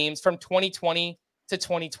 290 games from 2020 to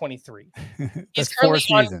 2023. That's 4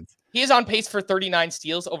 seasons. He is on pace for 39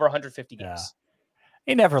 steals over 150 games. Yeah.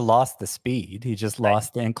 He never lost the speed. He just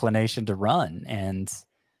lost the inclination to run. And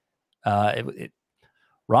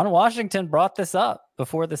Ron Washington brought this up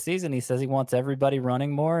before the season. He says he wants everybody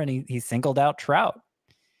running more, and he singled out Trout.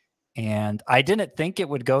 And I didn't think it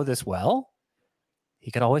would go this well. He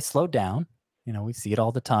could always slow down. You know, we see it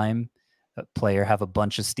all the time. A player have a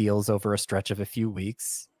bunch of steals over a stretch of a few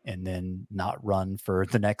weeks and then not run for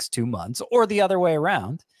the next 2 months, or the other way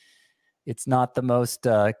around. It's not the most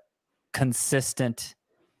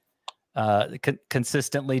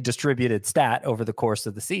consistently distributed stat over the course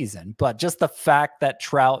of the season. But just the fact that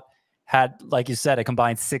Trout had, like you said, a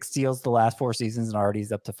combined 6 steals the last 4 seasons, and already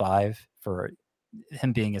he's up to 5 for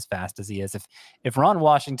him being as fast as he is. If Ron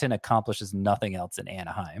Washington accomplishes nothing else in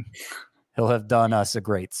Anaheim, he'll have done us a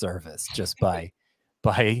great service just by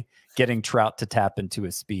getting Trout to tap into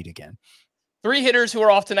his speed again. 3 hitters who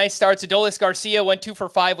are off to nice starts. Adolis Garcia went 2 for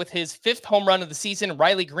 5 with his 5th home run of the season.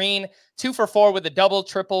 Riley Green, 2 for 4 with a double,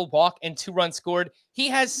 triple, walk, and 2 runs scored. He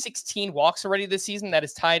has 16 walks already this season. That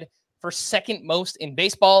is tied for 2nd most in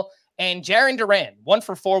baseball. And Jarren Duran, 1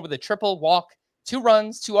 for 4 with a triple, walk, 2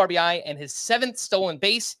 runs, 2 RBI, and his 7th stolen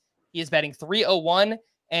base. He is batting .301.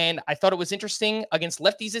 And I thought it was interesting against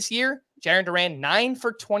lefties this year. Jarren Duran, 9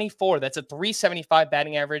 for 24. That's a .375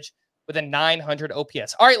 batting average with a 900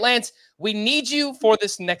 OPS. All right, Lance, we need you for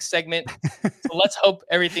this next segment. So let's hope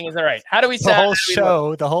everything is all right. How do we sound?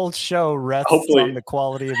 The whole show rests on the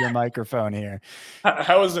quality of your microphone here.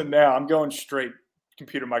 How is it now? I'm going straight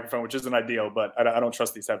computer microphone, which isn't ideal, but I don't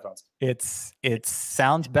trust these headphones. It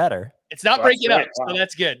sounds better. It's not breaking up, wow. so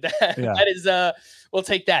that's good. Yeah. That is, we'll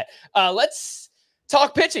take that. Let's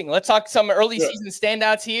talk pitching. Let's talk some early season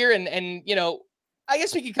standouts here, and you know, I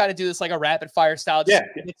guess we can kind of do this like a rapid fire style. Yeah,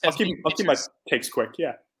 I'll keep my takes quick.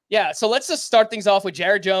 Yeah. So let's just start things off with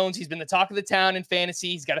Jared Jones. He's been the talk of the town in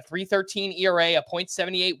fantasy. He's got a .313 ERA, a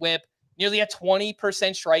 .78 WHIP, nearly a 20%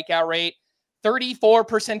 strikeout rate,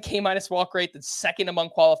 34% K- walk rate. That's 2nd among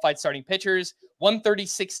qualified starting pitchers.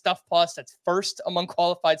 136 stuff plus. That's 1st among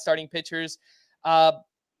qualified starting pitchers.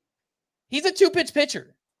 He's a 2-pitch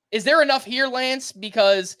pitcher. Is there enough here, Lance?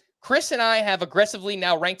 Because Chris and I have aggressively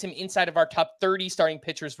now ranked him inside of our top 30 starting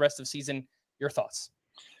pitchers rest of season. Your thoughts?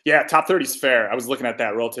 Yeah, top 30 is fair. I was looking at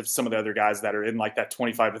that relative to some of the other guys that are in like that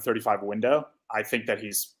 25 to 35 window. I think that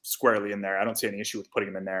he's squarely in there. I don't see any issue with putting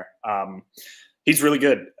him in there. He's really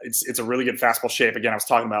good. It's a really good fastball shape. Again, I was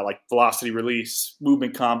talking about like velocity release,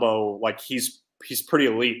 movement combo. Like he's pretty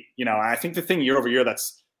elite. You know, I think the thing year over year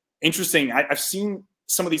that's interesting, I've seen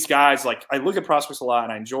some of these guys, like I look at prospects a lot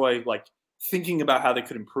and I enjoy like thinking about how they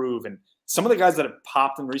could improve. And some of the guys that have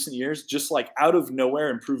popped in recent years, just like out of nowhere,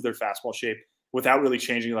 improve their fastball shape without really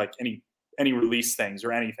changing like any release things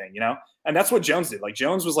or anything, you know? And that's what Jones did. Like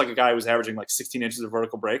Jones was like a guy who was averaging like 16 inches of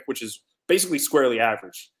vertical break, which is basically squarely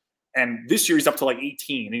average. And this year he's up to like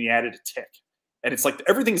 18 and he added a tick. And it's like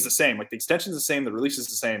everything's the same. Like the extension's the same, the release is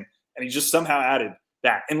the same. And he just somehow added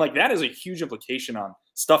that. And like that is a huge implication on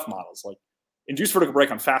stuff models. Like induced vertical break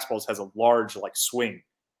on fastballs has a large like swing.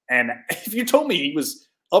 And if you told me he was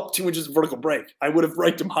up 2 inches of vertical break, I would have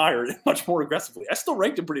ranked him higher and much more aggressively. I still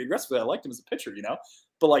ranked him pretty aggressively. I liked him as a pitcher, you know?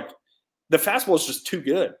 But like the fastball is just too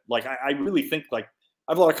good. Like I really think like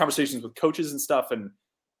I have a lot of conversations with coaches and stuff. And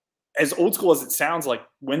as old school as it sounds, like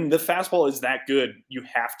when the fastball is that good, you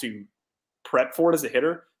have to prep for it as a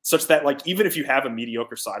hitter such that like even if you have a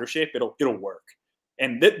mediocre slider shape, it'll work.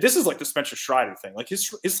 And this is like the Spencer Strider thing. Like his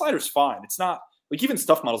slider's fine. It's not like even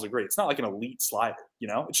stuff models are great. It's not like an elite slider, you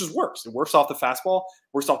know? It just works. It works off the fastball,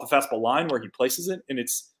 works off the fastball line where he places it, and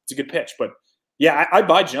it's a good pitch. But yeah, I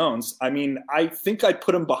buy Jones. I mean, I think I'd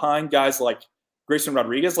put him behind guys like Grayson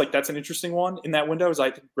Rodriguez. Like that's an interesting one in that window. I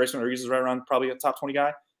think Grayson Rodriguez is right around probably a top 20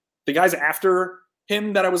 guy. The guys after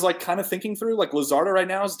him that I was like kind of thinking through, like Luzardo right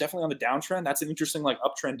now is definitely on the downtrend. That's an interesting like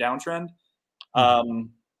uptrend downtrend. I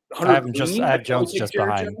have Jones just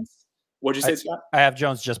behind. What'd you say, Scott? I have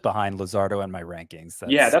Jones just behind Luzardo in my rankings.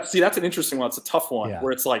 That's an interesting one. It's a tough one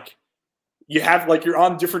where it's like you have like you're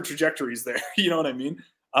on different trajectories there. You know what I mean?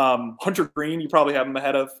 Hunter Green, you probably have him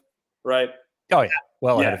ahead of, right? Oh yeah,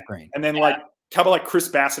 ahead of Green. And then like how about like Chris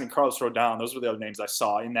Bassett and Carlos Rodon? Those were the other names I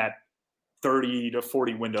saw in that 30 to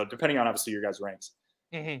 40 window, depending on obviously your guys' ranks.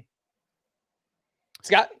 Mm-hmm.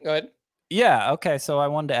 Scott, go ahead. Yeah. Okay. So I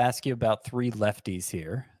wanted to ask you about 3 lefties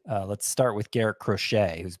here. Let's start with Garrett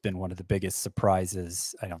Crochet, who's been one of the biggest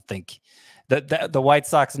surprises. I don't think the White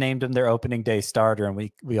Sox named him their opening day starter, and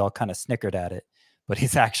we all kind of snickered at it, but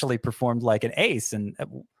he's actually performed like an ace. And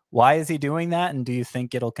why is he doing that? And do you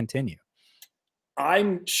think it'll continue?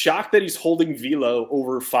 I'm shocked that he's holding velo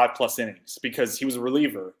over 5+ innings because he was a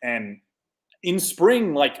reliever. And in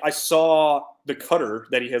spring, like I saw the cutter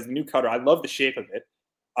that he has, the new cutter. I love the shape of it.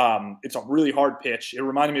 It's a really hard pitch. It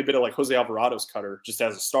reminded me a bit of like Jose Alvarado's cutter just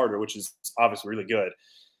as a starter, which is obviously really good.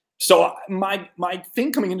 So my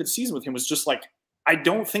thing coming into the season with him was just like, I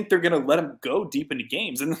don't think they're going to let him go deep into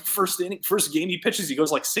games. And the first game he pitches, he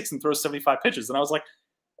goes like 6 and throws 75 pitches. And I was like,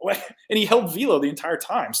 what? And he held velo the entire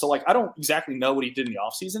time. So like, I don't exactly know what he did in the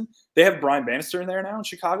offseason. They have Brian Bannister in there now in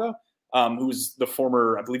Chicago, who's the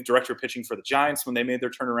former, I believe, director of pitching for the Giants when they made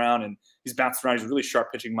their turnaround. And he's bounced around. He's a really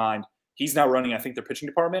sharp pitching mind. He's now running, I think, their pitching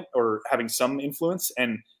department or having some influence.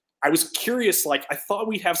 And I was curious, like, I thought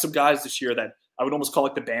we'd have some guys this year that I would almost call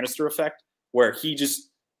like the Bannister effect, where he just,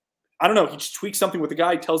 I don't know, he just tweaks something with the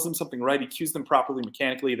guy, he tells them something right, he cues them properly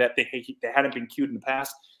mechanically that they hadn't been cued in the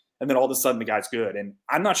past, and then all of a sudden the guy's good. And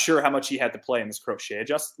I'm not sure how much he had to play in this Crochet,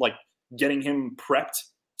 just like getting him prepped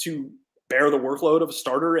to bear the workload of a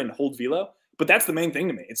starter and hold velo. But that's the main thing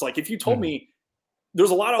to me. It's like, if you told me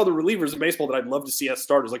there's a lot of other relievers in baseball that I'd love to see as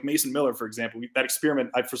starters, like Mason Miller, for example, that experiment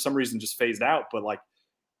I for some reason just phased out, but like,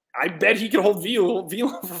 I bet he could hold velo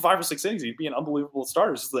for 5 or 6 innings. He'd be an unbelievable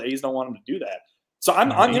starter. It's just the A's don't want him to do that. So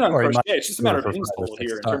I'm in on Crochet. It's just a matter of innings total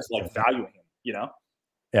here in terms of like valuing him, you know?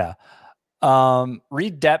 Yeah.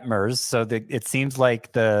 Reed Detmers. So it seems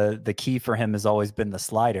like the key for him has always been the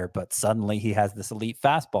slider, but suddenly he has this elite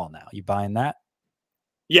fastball now. You buying that?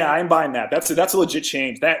 Yeah, I'm buying that. That's a legit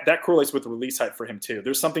change. That correlates with the release height for him too.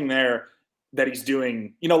 There's something there that he's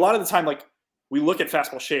doing. You know, a lot of the time, like, we look at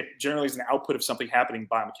fastball shape generally as an output of something happening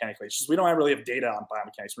biomechanically. It's just we don't really have data on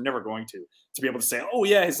biomechanics. We're never going to be able to say, oh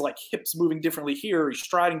yeah, his like hips moving differently here, he's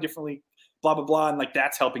striding differently, blah blah blah, and like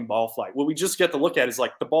that's helping ball flight. What we just get to look at is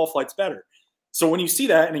like the ball flight's better. So when you see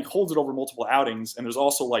that and he holds it over multiple outings, and there's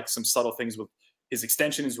also like some subtle things with his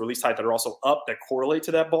extension, his release height that are also up that correlate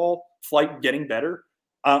to that ball flight getting better.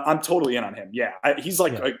 I'm totally in on him. Yeah, he's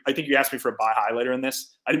like I think you asked me for a buy high later in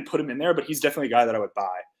this. I didn't put him in there, but he's definitely a guy that I would buy.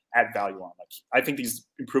 Add value on. Like, I think these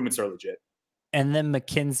improvements are legit. And then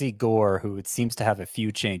Mackenzie Gore, who it seems to have a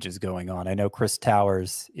few changes going on. I know Chris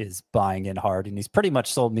Towers is buying in hard, and he's pretty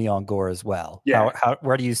much sold me on Gore as well. Yeah.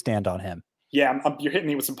 Where do you stand on him? Yeah, you're hitting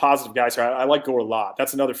me with some positive guys here. I like Gore a lot.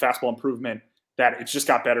 That's another fastball improvement that it's just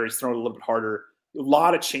got better. He's thrown it a little bit harder. A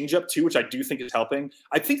lot of changeup too, which I do think is helping.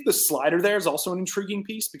 I think the slider there is also an intriguing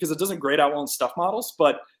piece because it doesn't grade out well in stuff models,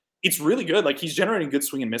 but it's really good. Like, he's generating good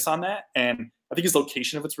swing and miss on that. And I think his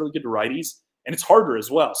location of it's really good to righties, and it's harder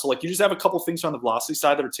as well. So like, you just have a couple things on the velocity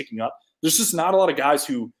side that are ticking up. There's just not a lot of guys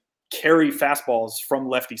who carry fastballs from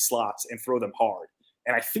lefty slots and throw them hard.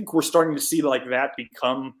 And I think we're starting to see like that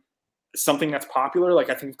become something that's popular.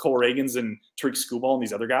 Like, I think Cole Reagans and Tariq Skubal and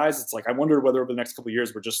these other guys, it's like, I wonder whether over the next couple of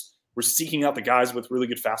years we're seeking out the guys with really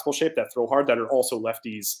good fastball shape that throw hard that are also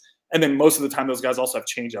lefties. And then most of the time those guys also have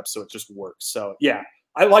changeups, so it just works. So yeah,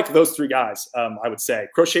 I like those three guys. I would say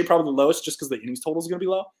Crochet probably the lowest just because the innings total is going to be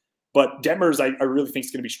low. But Detmers, I really think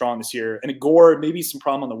is going to be strong this year. And Gore, maybe some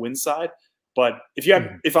problem on the win side. But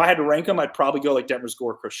if I had to rank them, I'd probably go like Detmers,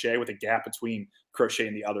 Gore, Crochet with a gap between Crochet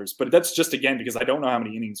and the others. But that's just, again, because I don't know how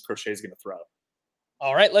many innings Crochet is going to throw.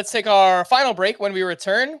 All right, let's take our final break. When we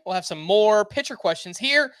return, we'll have some more pitcher questions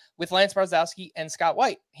here with Lance Brozdowski and Scott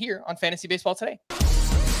White here on Fantasy Baseball Today.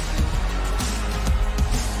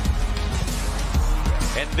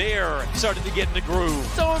 And they're starting to get in the groove.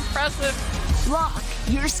 So impressive. Lock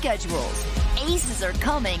your schedules. Aces are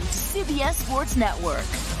coming to CBS Sports Network.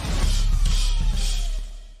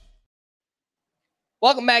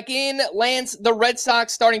 Welcome back in. Lance, the Red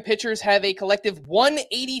Sox starting pitchers have a collective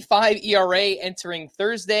 1.85 ERA entering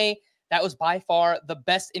Thursday. That was by far the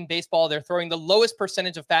best in baseball. They're throwing the lowest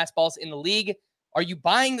percentage of fastballs in the league. Are you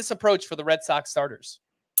buying this approach for the Red Sox starters?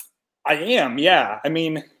 I am, yeah. I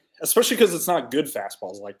mean, especially because it's not good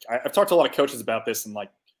fastballs. Like, I've talked to a lot of coaches about this, and like,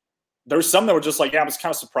 there's some that were just like, yeah, I was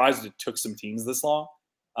kind of surprised it took some teams this long.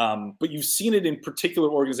 But you've seen it in particular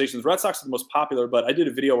organizations. Red Sox are the most popular, but I did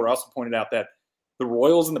a video where I also pointed out that the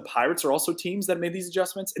Royals and the Pirates are also teams that made these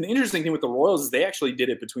adjustments. And the interesting thing with the Royals is they actually did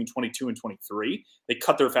it between 22 and 23. They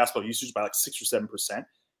cut their fastball usage by like 6 or 7%.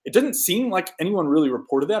 It didn't seem like anyone really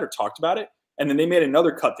reported that or talked about it. And then they made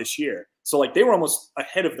another cut this year. So like, they were almost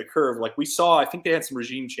ahead of the curve. Like, we saw, I think they had some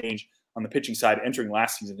regime change on the pitching side entering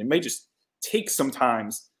last season. It may just take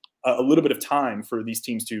sometimes a little bit of time for these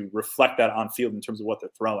teams to reflect that on field in terms of what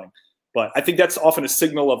they're throwing. But I think that's often a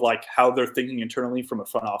signal of like how they're thinking internally from a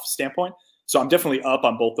front office standpoint. So I'm definitely up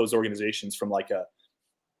on both those organizations from like a,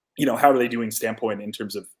 you know, how are they doing standpoint in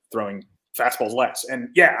terms of throwing fastballs less. And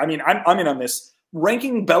yeah, I mean, I'm in on this.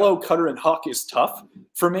 Ranking Bello, Cutter, and Huck is tough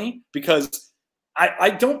for me because I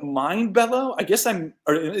don't mind Bello. I guess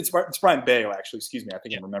it's Brian Bayo, actually. Excuse me. I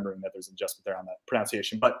think I'm remembering that there's an adjustment there on that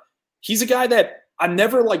pronunciation. But he's a guy that I'm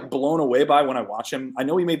never like blown away by when I watch him. I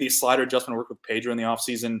know he made the slider adjustment work with Pedro in the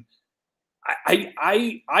offseason.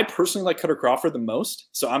 I personally like Cutter Crawford the most.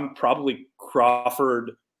 So I'm probably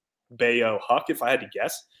Crawford Bayo, Huck if I had to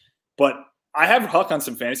guess. But I have Huck on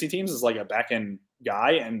some fantasy teams as like a back end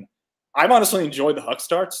guy, and I've honestly enjoyed the Huck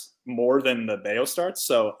starts more than the Bayo starts.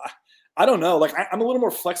 So I don't know. Like I'm a little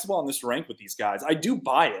more flexible on this rank with these guys. I do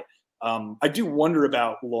buy it. I do wonder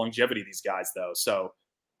about the longevity of these guys though. So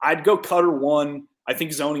I'd go Cutter 1. I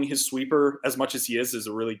think zoning his sweeper as much as he is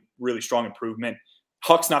a really, really strong improvement.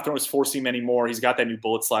 Huck's not throwing his 4-seam anymore. He's got that new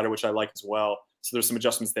bullet slider, which I like as well. So there's some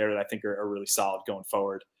adjustments there that I think are really solid going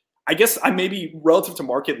forward. I guess I may be relative to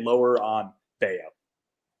market lower on Bayo.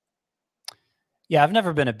 Yeah, I've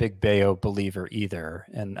never been a big Bayo believer either,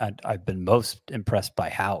 and I've been most impressed by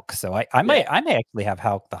Houck. So I may actually have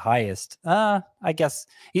Houck the highest. I guess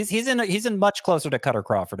he's in much closer to Cutter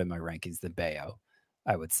Crawford in my rankings than Bayo,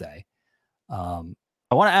 I would say.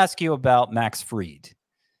 I want to ask you about Max Fried,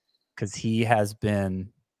 because he has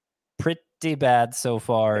been pretty bad so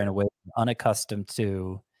far in a way I'm unaccustomed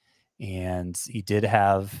to, and he did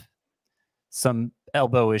have some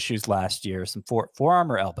elbow issues last year, some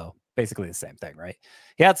forearm or elbow, basically the same thing, right?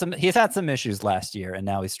 He's had some issues last year, and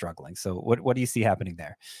now he's struggling. So what do you see happening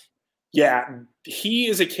there? Yeah, he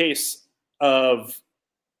is a case of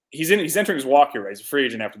he's entering his walk year, right? He's a free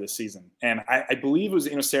agent after this season. And I believe it was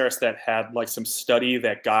Inoceris that had like some study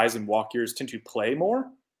that guys in walk years tend to play more.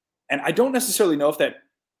 And I don't necessarily know if that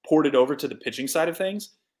ported over to the pitching side of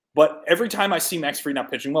things, but every time I see Max Fried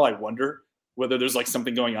not pitching well, I wonder whether there's like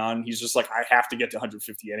something going on. He's just like, I have to get to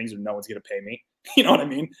 150 innings or no one's going to pay me. You know what I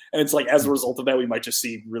mean? And it's like, as a result of that, we might just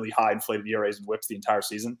see really high inflated ERAs and whips the entire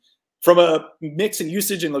season. From a mix and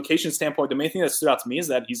usage and location standpoint, the main thing that stood out to me is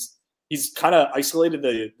that he's kind of isolated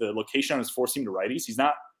the location on his 4-seam to righties. He's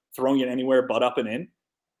not throwing it anywhere but up and in.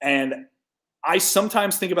 And I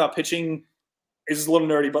sometimes think about pitching, is a little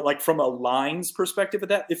nerdy, but like from a lines perspective,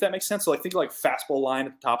 if that makes sense. So like think like fastball line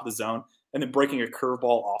at the top of the zone and then breaking a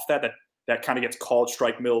curveball off that kind of gets called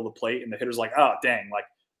strike middle of the plate. And the hitter's like, oh, dang, like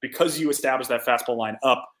because you established that fastball line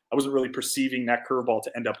up, I wasn't really perceiving that curveball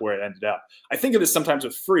to end up where it ended up. I think of this sometimes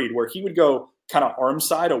with Fried, where he would go kind of arm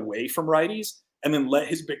side away from righties and then let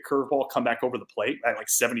his big curveball come back over the plate at like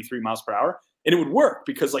 73 miles per hour. And it would work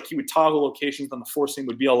because like he would toggle locations on the 4-seam,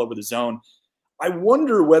 would be all over the zone. I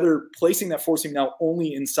wonder whether placing that 4-seam now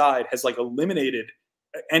only inside has like eliminated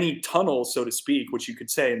any tunnel, so to speak, which you could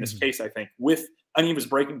say in this case, I think, with any of his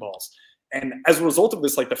breaking balls. And as a result of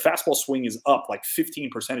this, like the fastball swing is up like 15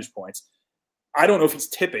 percentage points. I don't know if he's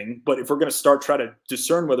tipping, but if we're going to try to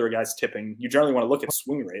discern whether a guy's tipping, you generally want to look at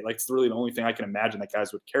swing rate. Like it's really the only thing I can imagine that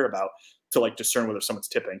guys would care about to like discern whether someone's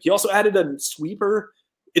tipping. He also added a sweeper.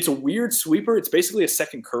 It's a weird sweeper. It's basically a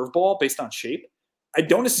second curveball based on shape. I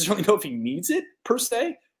don't necessarily know if he needs it per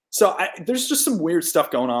se. So there's just some weird stuff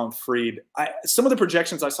going on with Fried. Some of the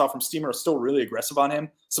projections I saw from Steamer are still really aggressive on him.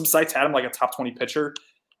 Some sites had him like a top 20 pitcher.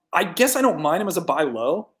 I guess I don't mind him as a buy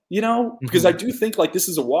low, you know, because I do think like this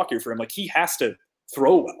is a walk year for him. Like he has to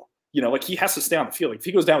throw well, you know, like he has to stay on the field. Like if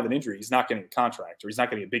he goes down with an injury, he's not getting a contract, or he's not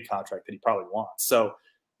getting a big contract that he probably wants. So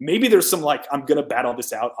maybe there's some like, I'm going to battle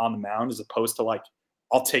this out on the mound as opposed to like,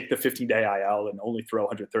 I'll take the 15-day IL and only throw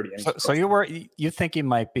 130 innings. So you think he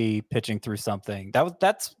might be pitching through something.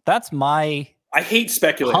 That's my I hate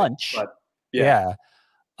speculating, hunch. But yeah.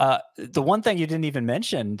 The one thing you didn't even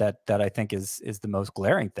mention that I think is the most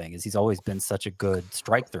glaring thing is he's always been such a good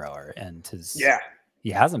strike thrower, and he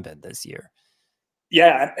hasn't been this year.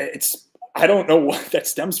 Yeah, I don't know what that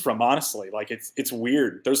stems from, honestly. Like it's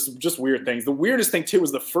weird. There's just weird things. The weirdest thing too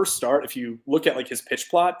was the first start. If you look at like his pitch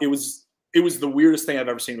plot, it was the weirdest thing I've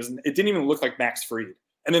ever seen. It didn't even look like Max Fried.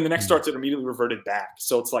 And then the next starts, it immediately reverted back.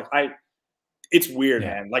 So it's like it's weird,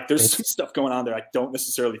 man. Like there's some stuff going on there I don't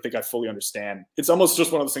necessarily think I fully understand. It's almost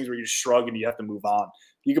just one of those things where you just shrug and you have to move on.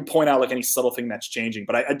 You can point out like any subtle thing that's changing,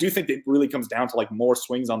 but I do think that it really comes down to like more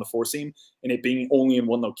swings on the 4-seam and it being only in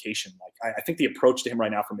one location. Like I think the approach to him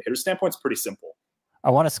right now from a hitter standpoint is pretty simple.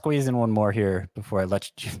 I want to squeeze in one more here before I let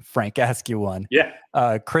Frank ask you one. Yeah.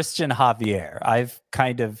 Cristian Javier. I've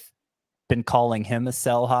kind of been calling him a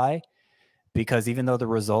sell high, because even though the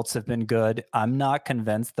results have been good, I'm not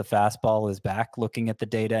convinced the fastball is back looking at the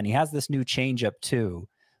data. And he has this new changeup too,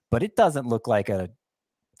 but it doesn't look like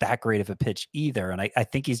that great of a pitch either. And I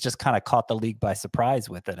think he's just kind of caught the league by surprise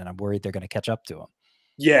with it. And I'm worried they're going to catch up to him.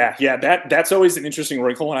 Yeah. That's always an interesting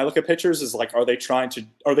wrinkle when I look at pitchers is like, are they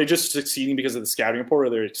just succeeding because of the scouting report,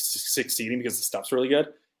 or are they succeeding because the stuff's really good?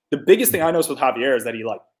 The biggest thing I noticed with Javier is that he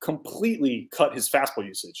like completely cut his fastball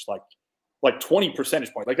usage, like 20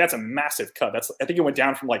 percentage points. Like that's a massive cut. I think it went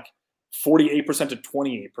down from like 48% to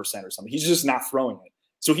 28% or something. He's just not throwing it.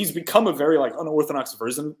 So he's become a very like unorthodox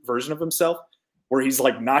version of himself, where he's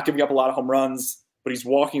like not giving up a lot of home runs, but he's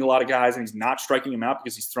walking a lot of guys and he's not striking them out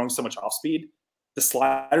because he's throwing so much off speed. The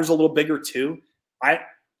slider's a little bigger too.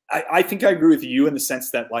 I think I agree with you in the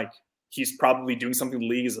sense that like he's probably doing something the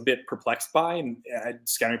league is a bit perplexed by, and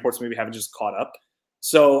scouting reports maybe haven't just caught up.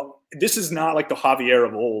 So this is not like the Javier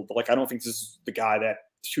of old. Like I don't think this is the guy that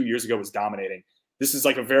 2 years ago was dominating. This is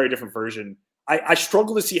like a very different version. I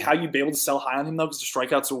struggle to see how you'd be able to sell high on him though, because the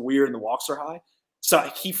strikeouts are weird and the walks are high. So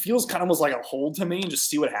he feels kind of almost like a hold to me and just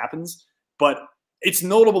see what happens. But it's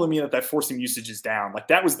notable to me that four seam usage is down. Like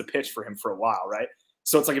that was the pitch for him for a while, right?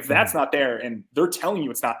 So it's like if that's not there and they're telling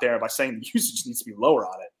you it's not there by saying the usage needs to be lower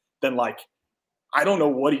on it, then like I don't know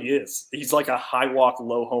what he is. He's like a high walk,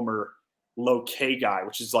 low homer, low K guy,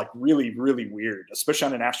 which is like really, really weird, especially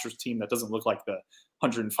on an Astros team that doesn't look like the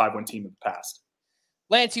 105-win team of the past.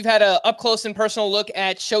 Lance, you've had a up close and personal look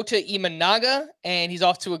at Shota Imanaga, and he's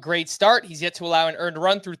off to a great start. He's yet to allow an earned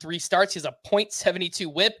run through 3 starts. He has a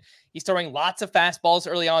 .72 whip. He's throwing lots of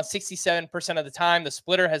fastballs early on, 67% of the time. The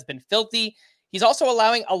splitter has been filthy. He's also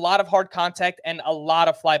allowing a lot of hard contact and a lot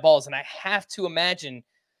of fly balls. And I have to imagine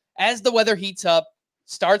as the weather heats up,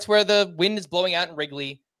 starts where the wind is blowing out in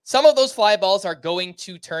Wrigley, some of those fly balls are going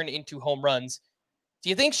to turn into home runs. Do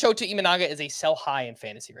you think Shota Imanaga is a sell high in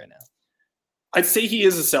fantasy right now? I'd say he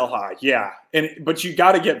is a sell high, yeah. But you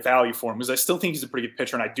got to get value for him because I still think he's a pretty good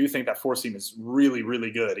pitcher, and I do think that four seam is really, really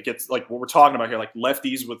good. It gets like what we're talking about here, like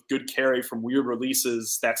lefties with good carry from weird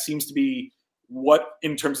releases. That seems to be what,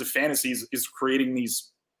 in terms of fantasies, is creating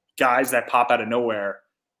these guys that pop out of nowhere.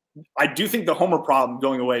 I do think the homer problem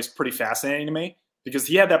going away is pretty fascinating to me because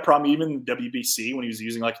he had that problem even in WBC when he was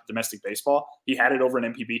using like domestic baseball. He had it over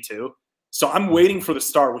in MPB too. So I'm waiting for the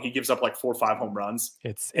start when he gives up like 4 or 5 home runs.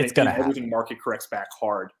 It's going to everything market corrects back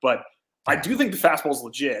hard. But I do think the fastball is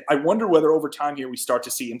legit. I wonder whether over time here we start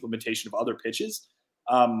to see implementation of other pitches.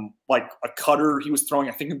 Like a cutter he was throwing,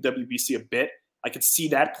 I think, in WBC a bit. I could see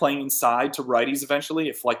that playing inside to righties eventually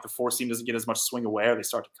if like the four seam doesn't get as much swing away or they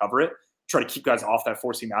start to cover it. Try to keep guys off that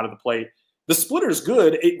four seam out of the plate. The splitter is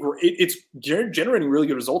good. It's generating really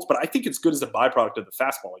good results, but I think it's good as a byproduct of the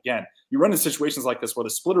fastball. Again, you run in situations like this where the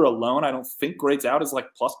splitter alone, I don't think grades out as like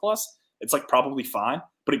plus. It's like probably fine,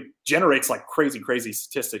 but it generates like crazy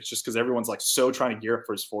statistics just because everyone's like so trying to gear up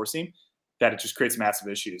for his four seam that it just creates massive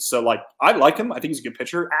issues. So like, I like him. I think he's a good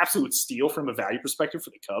pitcher. Absolute steal from a value perspective for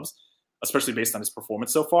the Cubs, especially based on his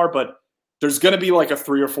performance so far. But there's going to be like a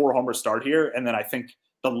 3 or 4 homer start here, and then I think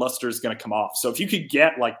the luster is going to come off. So if you could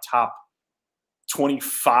get like top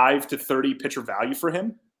 25 to 30 pitcher value for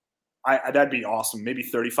him, that'd be awesome. Maybe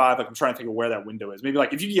 35. Like I'm trying to think of where that window is. Maybe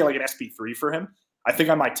like if you get like an SP3 for him, I think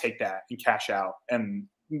I might take that and cash out and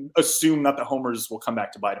assume that the homers will come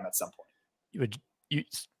back to bite him at some point.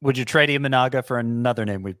 Would you trade Imanaga for another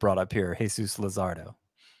name we've brought up here, Jesus Luzardo?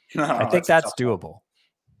 No, I think that's doable.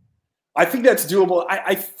 I think that's doable.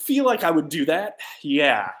 I feel like I would do that.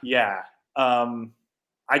 Yeah.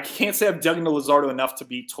 I can't say I've dug into Luzardo enough to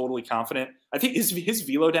be totally confident. I think his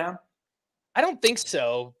velo down. I don't think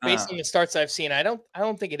so. Based on the starts I've seen, I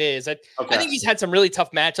don't think it is. I think he's had some really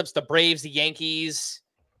tough matchups. The Braves, the Yankees,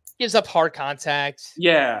 gives up hard contact.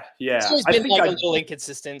 Yeah. He's been like a little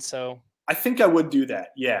inconsistent. So I think I would do that.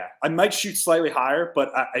 Yeah, I might shoot slightly higher,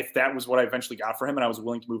 but if that was what I eventually got for him, and I was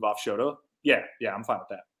willing to move off Shota, yeah, I'm fine with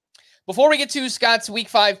that. Before we get to Scott's Week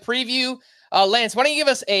 5 preview, Lance, why don't you give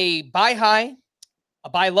us a buy high, a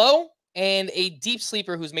buy low, and a deep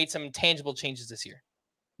sleeper who's made some tangible changes this year?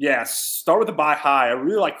 Yeah, start with the buy high. I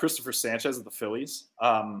really like Christopher Sanchez of the Phillies.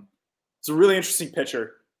 It's a really interesting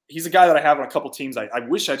pitcher. He's a guy that I have on a couple teams. I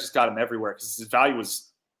wish I just got him everywhere because his value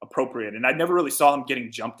was appropriate. And I never really saw him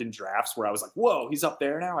getting jumped in drafts where I was like, whoa, he's up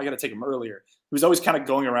there now. I got to take him earlier. He was always kind of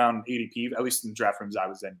going around ADP, at least in the draft rooms I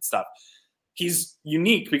was in and stuff. He's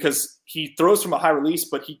unique because he throws from a high release,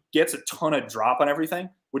 but he gets a ton of drop on everything,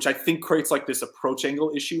 which I think creates like this approach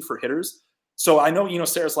angle issue for hitters. So I know,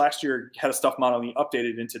 Saris last year had a stuff model and he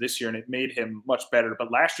updated into this year and it made him much better.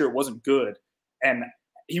 But last year it wasn't good. And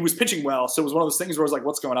he was pitching well. So it was one of those things where I was like,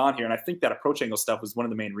 what's going on here? And I think that approach angle stuff was one of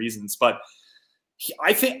the main reasons. But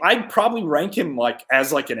I think I'd probably rank him like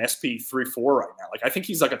as like an SP 3-4 right now. Like I think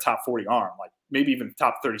he's like a top 40 arm, like maybe even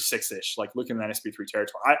top 36-ish, like looking at that SP3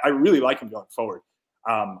 territory. I really like him going forward.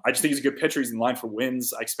 I just think he's a good pitcher. He's in line for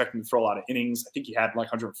wins. I expect him to throw a lot of innings. I think he had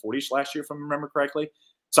like 140-ish last year, if I remember correctly.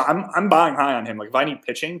 So I'm buying high on him. Like if I need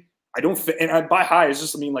pitching, I don't – and I buy high is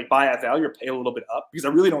just, like buy at value or pay a little bit up because I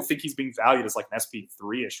really don't think he's being valued as like an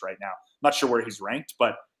SP3-ish right now. I'm not sure where he's ranked,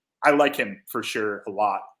 but I like him for sure a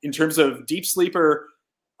lot. In terms of deep sleeper,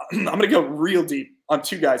 I'm going to go real deep on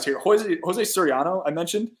 2 guys here. Jose Soriano, I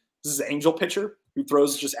mentioned. This is an angel pitcher who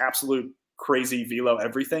throws just absolute crazy velo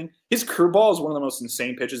everything. His curveball is one of the most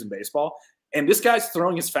insane pitches in baseball. And this guy's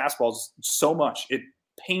throwing his fastballs so much. It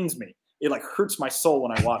pains me. it like hurts my soul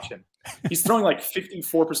when I watch him. He's throwing like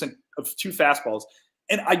 54% of 2 fastballs.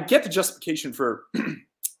 And I get the justification for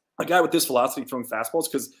a guy with this velocity throwing fastballs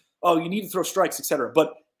because, oh, you need to throw strikes, etc.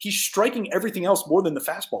 But he's striking everything else more than the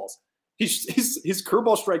fastballs. His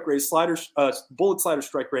curveball strike rate, bullet slider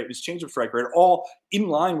strike rate, his changeup strike rate are all in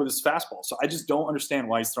line with his fastball. So I just don't understand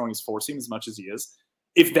why he's throwing his four seam as much as he is.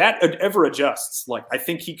 If that ever adjusts, like I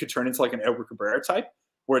think he could turn into like an Edward Cabrera type,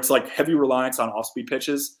 where it's like heavy reliance on off-speed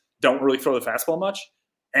pitches, don't really throw the fastball much.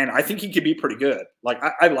 And I think he could be pretty good. Like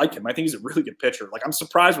I like him. I think he's a really good pitcher. Like I'm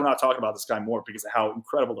surprised we're not talking about this guy more because of how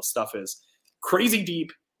incredible the stuff is. Crazy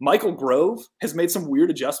deep. Michael Grove has made some weird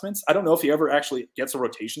adjustments. I don't know if he ever actually gets a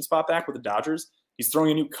rotation spot back with the Dodgers. He's throwing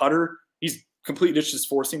a new cutter. He's completely ditched his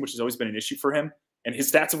four seam, which has always been an issue for him. And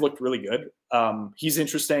his stats have looked really good. He's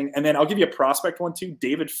interesting. And then I'll give you a prospect one too.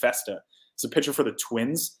 David Festa. He's a pitcher for the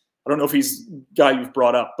Twins. I don't know if he's a guy you've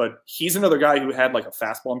brought up, but he's another guy who had like a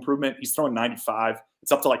fastball improvement. He's throwing 95.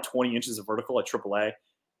 It's up to like 20 inches of vertical at AAA.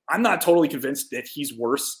 I'm not totally convinced that he's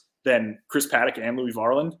worse than Chris Paddock and Louis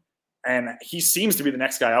Varland. And he seems to be the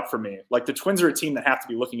next guy up for me. Like the Twins are a team that have to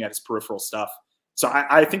be looking at his peripheral stuff. So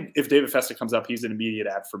I think if David Festa comes up, he's an immediate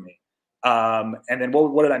add for me. And then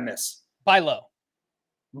what did I miss? Buy low.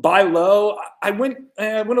 Buy low. I went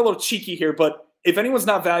a little cheeky here, but if anyone's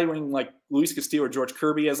not valuing like Luis Castillo or George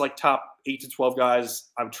Kirby as like top 8 to 12 guys,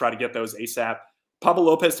 I would try to get those ASAP. Pablo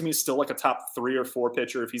Lopez to me is still like a top 3 or 4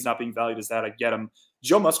 pitcher. If he's not being valued as that, I'd get him.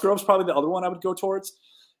 Joe Musgrove's probably the other one I would go towards.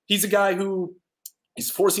 He's a guy who his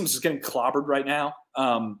four seams is getting clobbered right now.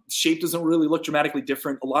 Shape doesn't really look dramatically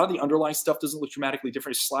different. A lot of the underlying stuff doesn't look dramatically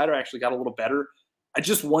different. His slider actually got a little better. I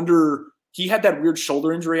just wonder, he had that weird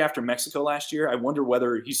shoulder injury after Mexico last year. I wonder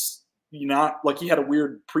whether he's not like he had a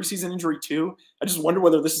weird preseason injury too. I just wonder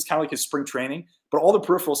whether this is kind of like his spring training, but all the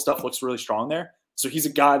peripheral stuff looks really strong there. So he's a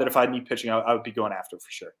guy that if I need pitching, I would be going after for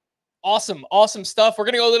sure. Awesome. Awesome stuff. We're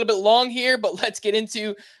going to go a little bit long here, but let's get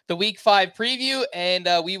into the week 5 preview. And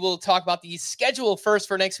we will talk about the schedule first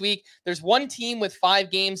for next week. There's one team with 5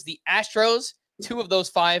 games, the Astros. 2 of those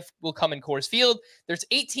 5 will come in Coors Field. There's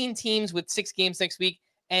 18 teams with 6 games next week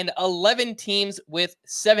and 11 teams with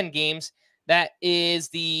 7 games. That is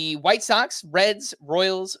the White Sox, Reds,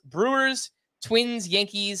 Royals, Brewers, Twins,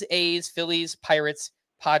 Yankees, A's, Phillies, Pirates,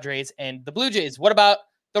 Padres, and the Blue Jays. What about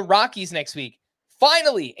the Rockies next week?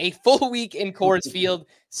 Finally, a full week in Coors Field,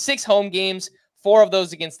 6 home games, 4 of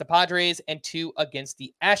those against the Padres and 2 against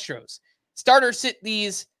the Astros. Starters sit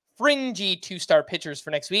these fringy 2-star pitchers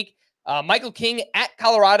for next week. Michael King at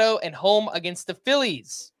Colorado and home against the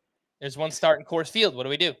Phillies. There's 1 start in Coors Field. What do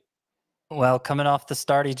we do? Well, coming off the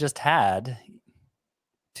start he just had,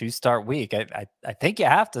 2-start week, I think you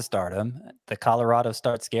have to start him. The Colorado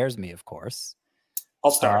start scares me, of course.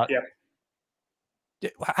 I'll start, yeah.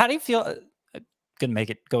 How do you feel? Gonna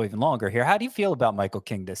make it go even longer here. How do you feel about Michael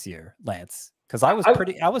King this year, Lance? Because I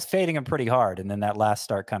was fading him pretty hard, and then that last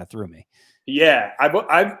start kind of threw me. Yeah,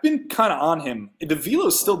 I've been kind of on him. The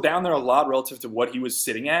velo's still down there a lot relative to what he was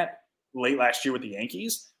sitting at late last year with the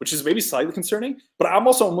Yankees, which is maybe slightly concerning. But I'm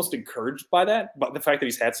also almost encouraged by that, by the fact that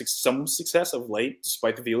he's had some success of late,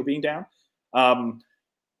 despite the velo being down.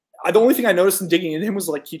 The only thing I noticed in digging into him was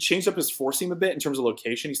like he changed up his four seam a bit in terms of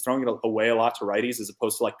location. He's throwing it away a lot to righties as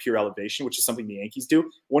opposed to like pure elevation, which is something the Yankees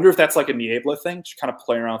do. Wonder if that's like a Niebla thing, to kind of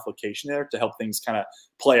play around with location there to help things kind of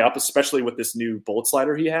play up, especially with this new bullet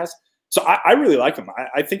slider he has. So I really like him.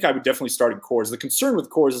 I think I would definitely start in Coors. The concern with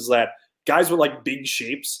Coors is that guys with like big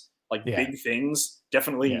shapes, like big things,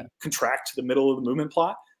 definitely contract to the middle of the movement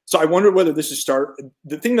plot. So I wonder whether this is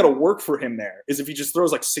the thing that'll work for him there is if he just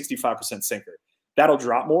throws like 65% sinker. That'll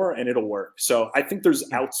drop more and it'll work. So I think there's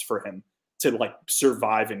outs for him to like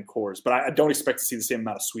survive in Coors, but I don't expect to see the same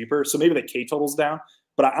amount of sweeper. So maybe the K total's down,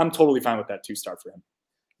 but I'm totally fine with that 2-star for him.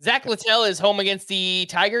 Zach Littell is home against the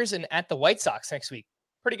Tigers and at the White Sox next week.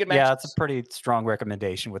 Pretty good matchup. Yeah, it's a pretty strong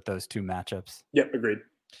recommendation with those 2 matchups. Yep, agreed.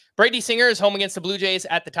 Brady Singer is home against the Blue Jays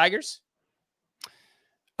at the Tigers.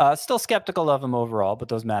 Still skeptical of him overall, but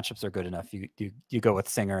those matchups are good enough. You go with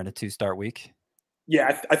Singer in a 2-star week.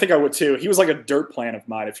 Yeah, I think I would too. He was like a dirt plan of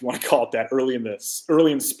mine, if you want to call it that, early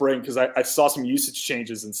in spring, because I saw some usage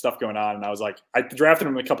changes and stuff going on, and I was like, I drafted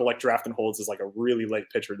him in a couple like draft and holds as like a really late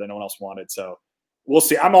pitcher that no one else wanted. So we'll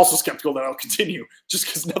see. I'm also skeptical that I'll continue, just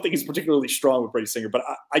because nothing is particularly strong with Brady Singer. But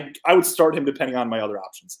I would start him depending on my other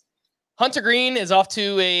options. Hunter Green is off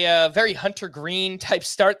to a very Hunter Green type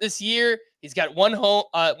start this year. He's got one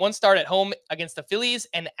start at home against the Phillies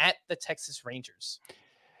and at the Texas Rangers.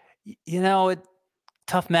 You know,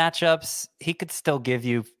 tough matchups. He could still give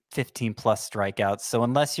you 15+ strikeouts. So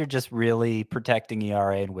unless you're just really protecting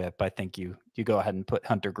ERA and WHIP, I think you go ahead and put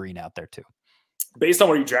Hunter Green out there too. Based on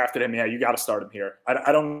where you drafted him, yeah, you got to start him here.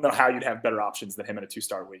 I don't know how you'd have better options than him in a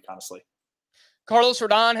 2-start week, honestly. Carlos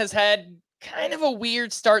Rodon has had kind of a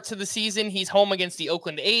weird start to the season. He's home against the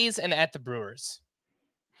Oakland A's and at the Brewers.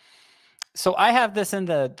 So I have this in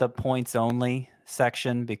the points only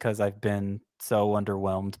section because I've been so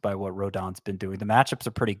underwhelmed by what Rodon's been doing. The matchups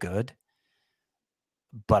are pretty good,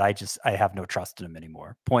 but I have no trust in him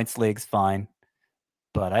anymore. Points league's fine,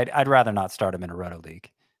 but I'd rather not start him in a roto league.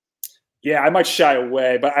 Yeah, I might shy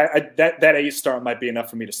away, but that A's start might be enough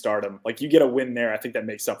for me to start him. Like, you get a win there, I think that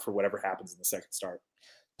makes up for whatever happens in the second start.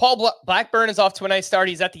 Paul Blackburn is off to a nice start.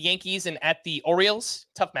 He's at the Yankees and at the Orioles.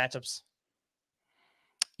 Tough matchups.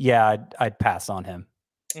 Yeah, I'd pass on him.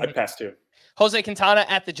 I'd pass too. Jose Quintana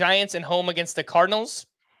at the Giants and home against the Cardinals.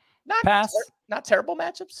 Pass. Not terrible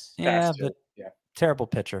matchups. Yeah, but terrible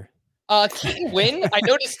pitcher. Keaton Wynn. I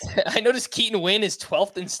noticed Keaton Wynn is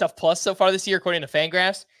 12th in Stuff Plus so far this year, according to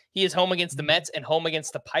Fangraphs. He is home against the Mets and home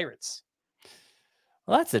against the Pirates.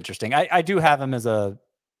 Well, that's interesting. I do have him as a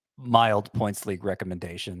mild points league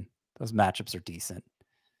recommendation. Those matchups are decent.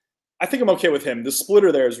 I think I'm okay with him. The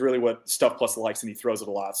splitter there is really what Stuff Plus likes, and he throws it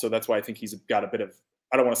a lot. So that's why I think he's got a bit of,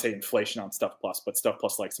 I don't want to say inflation on Stuff Plus, but Stuff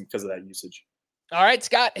Plus likes him because of that usage. All right,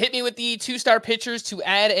 Scott, hit me with the 2-star pitchers to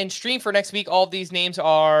add and stream for next week. All of these names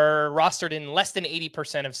are rostered in less than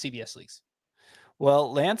 80% of CBS leagues.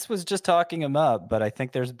 Well, Lance was just talking him up, but I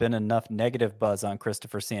think there's been enough negative buzz on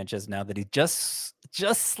Christopher Sanchez now that he just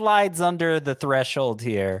slides under the threshold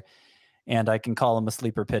here, and I can call him a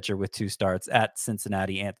sleeper pitcher with 2 starts at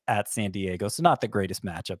Cincinnati and at San Diego. So not the greatest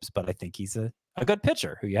matchups, but I think he's a good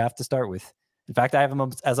pitcher who you have to start with. In fact, I have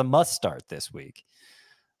him as a must start this week,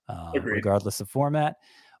 regardless of format.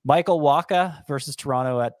 Michael Wacha versus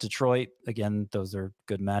Toronto at Detroit. Again, those are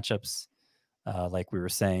good matchups. Like we were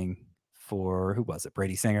saying, for who was it?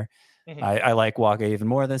 Brady Singer. Mm-hmm. I like Wacha even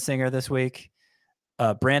more than Singer this week.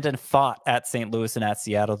 Brandon Pfaadt at St. Louis and at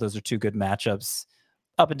Seattle. Those are 2 good matchups.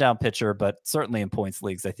 Up and down pitcher, but certainly in points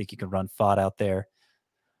leagues, I think you can run Pfaadt out there.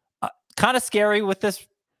 Kind of scary with this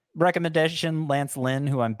recommendation, Lance Lynn,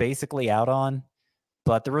 who I'm basically out on,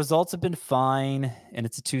 but the results have been fine, and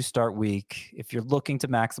it's a 2-start week. If you're looking to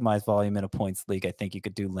maximize volume in a points league, I think you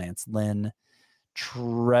could do Lance Lynn.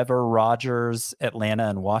 Trevor Rogers, Atlanta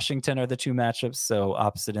and Washington are the 2 matchups, so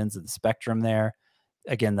opposite ends of the spectrum there.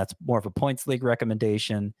 Again, that's more of a points league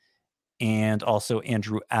recommendation. And also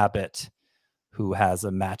Andrew Abbott, who has a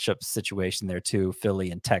matchup situation there too,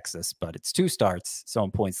 Philly and Texas, but it's 2 starts. So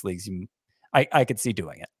in points leagues, I could see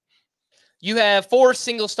doing it. You have 4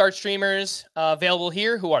 single start streamers available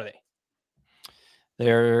here. Who are they?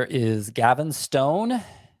 There is Gavin Stone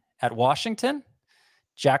at Washington,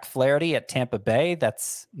 Jack Flaherty at Tampa Bay.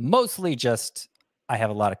 That's mostly just, I have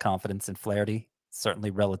a lot of confidence in Flaherty, certainly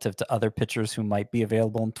relative to other pitchers who might be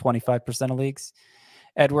available in 25% of leagues.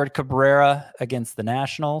 Edward Cabrera against the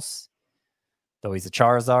Nationals, though he's a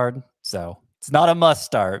Charizard, so it's not a must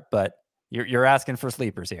start, but you're asking for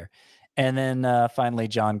sleepers here. And then finally,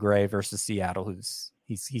 John Gray versus Seattle,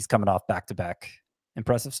 he's coming off back-to-back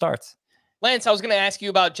impressive starts. Lance, I was going to ask you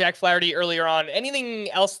about Jack Flaherty earlier on. Anything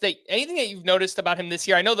that you've noticed about him this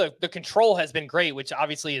year? I know the control has been great, which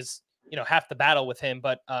obviously is half the battle with him.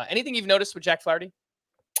 But anything you've noticed with Jack Flaherty?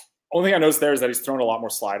 Only thing I noticed there is that he's thrown a lot more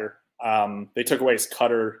slider. They took away his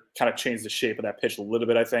cutter, kind of changed the shape of that pitch a little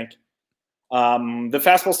bit, I think. The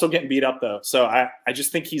fastball's still getting beat up though, so I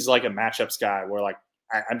just think he's like a matchups guy. Where like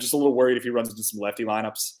I'm just a little worried if he runs into some lefty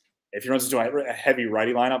lineups. If he runs into a heavy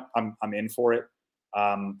righty lineup, I'm in for it.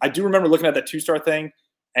 I do remember looking at that 2-star thing,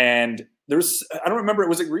 and I don't remember,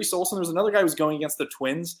 was it Reese Olson? There was another guy who was going against the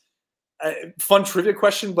Twins. Fun trivia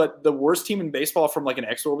question, but the worst team in baseball from like an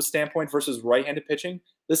xFOBA standpoint versus right-handed pitching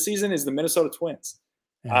this season is the Minnesota Twins,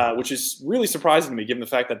 which is really surprising to me given the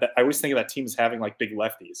fact that I always think of that team as having like big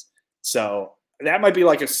lefties. So that might be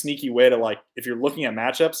like a sneaky way to, like, if you're looking at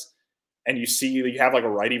matchups and you see you have like a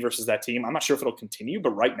righty versus that team, I'm not sure if it'll continue,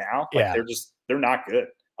 but right now, like, they're not good.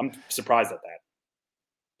 I'm surprised at that.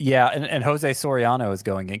 Yeah, and Jose Soriano is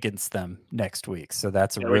going against them next week, so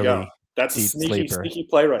that's that's a sneaky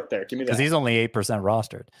play right there. Give me that, because he's only 8%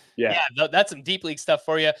 rostered. Yeah, that's some deep league stuff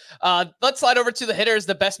for you. Let's slide over to the hitters.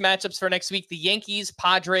 The best matchups for next week: the Yankees,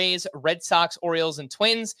 Padres, Red Sox, Orioles, and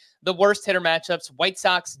Twins. The worst hitter matchups: White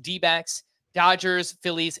Sox, D-backs, Dodgers,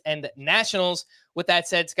 Phillies, and Nationals. With that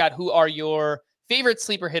said, Scott, who are your favorite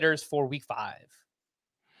sleeper hitters for Week 5?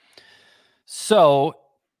 So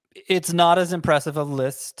it's not as impressive a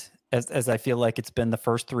list as I feel like it's been the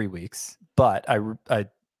first 3 weeks, but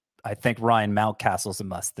I think Ryan Mountcastle's a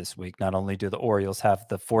must this week. Not only do the Orioles have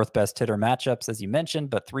the 4th best hitter matchups, as you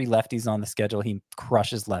mentioned, but 3 lefties on the schedule. He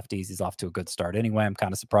crushes lefties. He's off to a good start anyway. I'm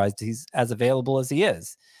kind of surprised he's as available as he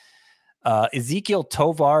is. Ezekiel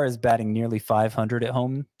Tovar is batting nearly 500 at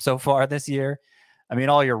home so far this year. I mean,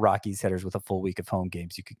 all your Rockies hitters with a full week of home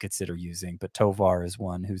games you could consider using, but Tovar is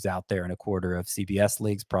one who's out there in a quarter of CBS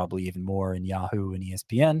leagues, probably even more in Yahoo and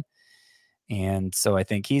ESPN. And so I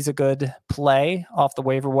think he's a good play off the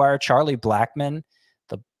waiver wire. Charlie Blackmon,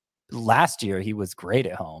 last year he was great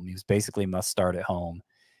at home. He was basically must start at home.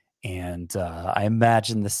 And I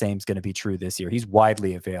imagine the same is going to be true this year. He's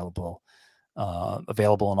widely available in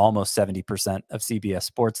almost 70% of CBS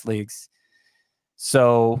sports leagues.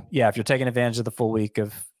 So yeah, if you're taking advantage of the full week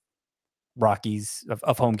of Rockies,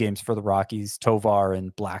 of home games for the Rockies, Tovar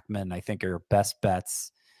and Blackmon, I think are your best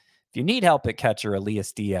bets. If you need help at catcher,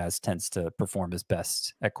 Elias Diaz tends to perform his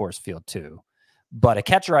best at Coors Field too. But a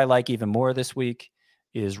catcher I like even more this week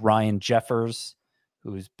is Ryan Jeffers,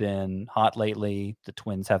 who's been hot lately. The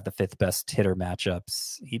Twins have the 5th best hitter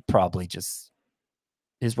matchups. He probably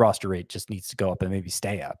his roster rate just needs to go up and maybe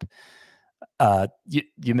stay up.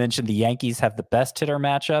 You mentioned the Yankees have the best hitter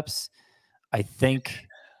matchups. I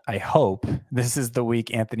hope this is the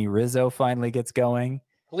week Anthony Rizzo finally gets going.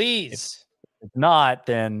 Please. If not,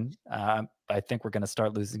 then I think we're going to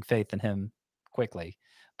start losing faith in him quickly.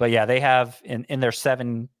 But yeah, they have in their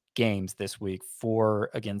 7 games this week,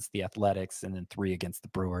 4 against the Athletics and then 3 against the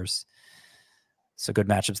Brewers. So good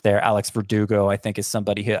matchups there. Alex Verdugo, I think, is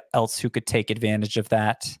somebody else who could take advantage of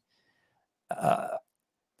that.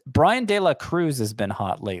 Brian De La Cruz has been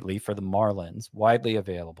hot lately for the Marlins, widely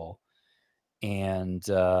available. And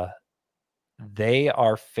they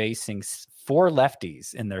are facing 4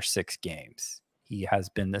 lefties in their 6 games. He has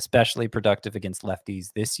been especially productive against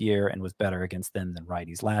lefties this year and was better against them than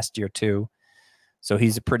righties last year too. So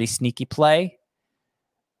he's a pretty sneaky play.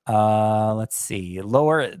 Let's see.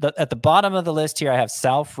 At the bottom of the list here, I have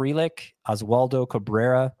Sal Frelick, Oswaldo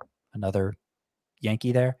Cabrera, another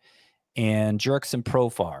Yankee there, and Jurickson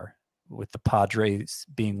Profar, with the Padres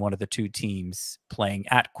being one of the 2 teams playing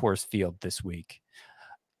at Coors Field this week.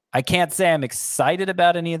 I can't say I'm excited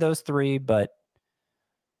about any of those 3, but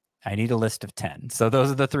I need a list of 10. So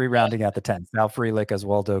those are the 3 rounding out the 10. Sal Frelick,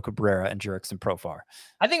 Oswaldo Cabrera, and Jurickson Profar.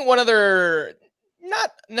 I think one other,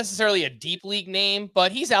 not necessarily a deep league name,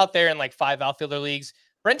 but he's out there in like 5 outfielder leagues.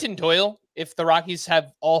 Brenton Doyle, if the Rockies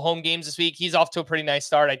have all home games this week, he's off to a pretty nice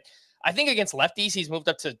start. I think against lefties, he's moved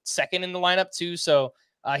up to 2nd in the lineup too. So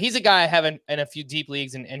he's a guy I have in a few deep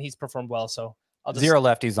leagues, and he's performed well. So I'll just 0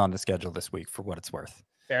 lefties on the schedule this week for what it's worth.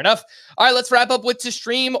 Fair enough. All right, let's wrap up with to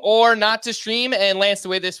stream or not to stream. And Lance, the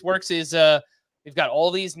way this works is we've got all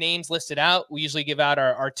these names listed out. We usually give out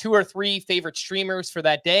our 2 or 3 favorite streamers for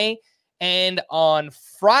that day. And on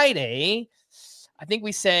Friday, I think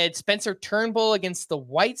we said Spencer Turnbull against the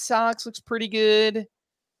White Sox looks pretty good.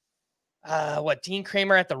 Dean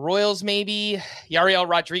Kramer at the Royals, maybe. Yariel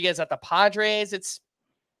Rodriguez at the Padres. It's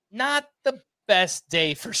not the best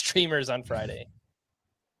day for streamers on Friday.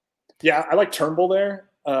 Yeah, I like Turnbull there.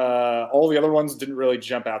 All the other ones didn't really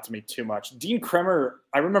jump out to me too much. Dean Kremer,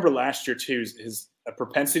 I remember last year too, his a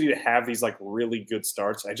propensity to have these like really good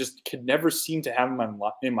starts. I just could never seem to have him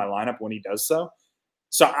in my lineup when he does so.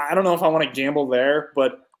 So I don't know if I want to gamble there,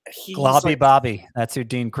 but he's Globby like, Bobby. That's who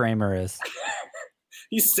Dean Kramer is.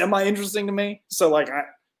 He's semi-interesting to me. So like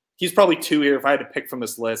he's probably 2 here if I had to pick from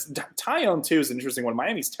this list. Tyone too is an interesting one.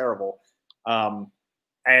 Miami's terrible.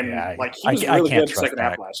 And yeah, like he was really good in the second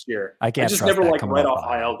half last year. I just never like read off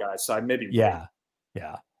IL guys, so I maybe yeah.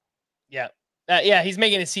 He's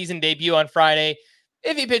making his season debut on Friday.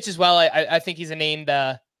 If he pitches well, I think he's a name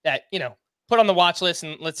that put on the watch list,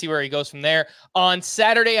 and let's see where he goes from there. On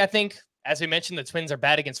Saturday, I think, as we mentioned, the Twins are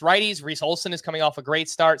bad against righties. Reese Olson is coming off a great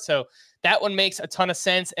start, so that one makes a ton of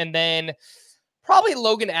sense. And then probably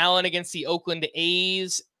Logan Allen against the Oakland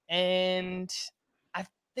A's, and I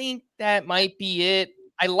think that might be it.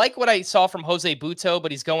 I like what I saw from Jose Buto,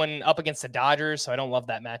 but he's going up against the Dodgers, so I don't love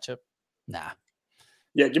that matchup. Nah.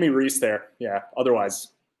 Yeah, give me Reese there. Yeah, otherwise,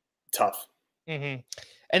 tough. Mm-hmm.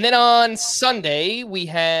 And then on Sunday, we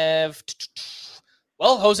have,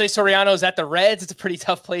 Jose Soriano's at the Reds. It's a pretty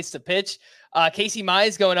tough place to pitch. Casey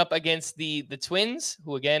Mize going up against the Twins,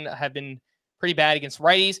 who, again, have been pretty bad against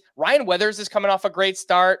righties. Ryan Weathers is coming off a great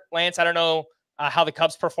start. Lance, I don't know how the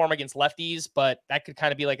Cubs perform against lefties, but that could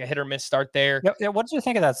kind of be like a hit or miss start there. Yeah. What did you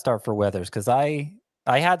think of that start for Weathers? Because I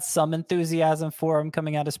I had some enthusiasm for him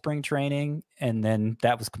coming out of spring training, and then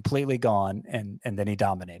that was completely gone, and then he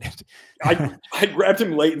dominated. I grabbed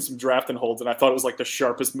him late in some draft and holds, and I thought it was like the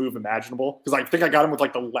sharpest move imaginable, because I think I got him with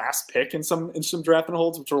like the last pick in some draft and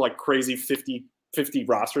holds, which were like crazy 50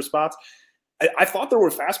 roster spots. I thought there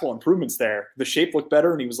were fastball improvements there. The shape looked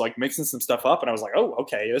better, and he was like mixing some stuff up, and I was like, oh,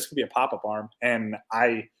 okay, this could be a pop-up arm. And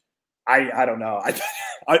I don't know.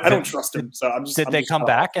 I don't trust him. So I'm just. Did they come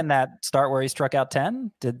back in that start where he struck out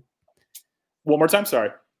 10? One more time?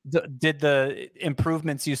 Sorry. Did the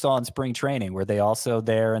improvements you saw in spring training, were they also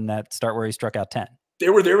there in that start where he struck out 10? They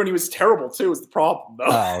were there when he was terrible too, was the problem though.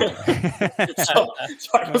 Oh, okay. so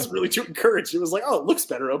I wasn't really too encouraged. It was like, oh, it looks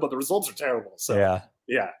better, but the results are terrible. So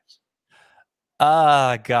yeah.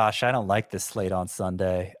 Gosh, I don't like this slate on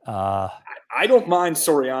Sunday. I don't mind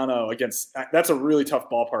Soriano against. That's a really tough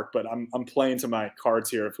ballpark, but I'm playing to my cards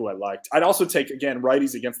here of who I liked. I'd also take, again,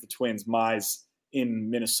 righties against the Twins. Mize in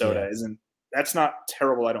Minnesota that's not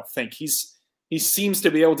terrible. I don't think he seems to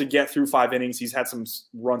be able to get through 5 innings. He's had some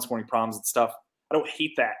run scoring problems and stuff. I don't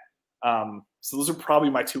hate that. So those are probably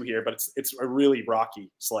my 2 here, but it's a really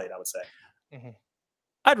rocky slate, I would say. Mm-hmm.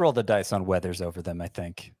 I'd roll the dice on Weathers over them, I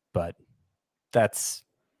think, but that's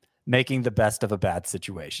making the best of a bad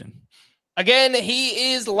situation. Again,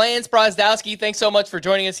 he is Lance Brozdowski. Thanks so much for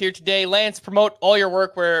joining us here today. Lance, promote all your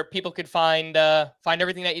work where people could find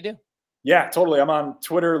everything that you do. Yeah, totally. I'm on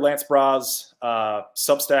Twitter, Lance Bros,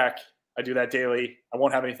 Substack. I do that daily. I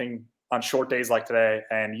won't have anything on short days like today.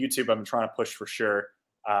 And YouTube, I'm trying to push for sure.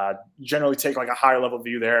 Generally take like a higher level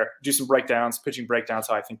view there, do some breakdowns, pitching breakdowns,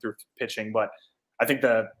 how I think through pitching. But I think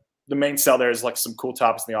the main sell there is like some cool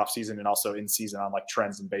topics in the offseason and also in season on like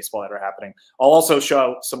trends in baseball that are happening. I'll also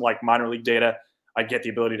show some like minor league data. I get the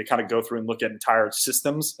ability to kind of go through and look at entire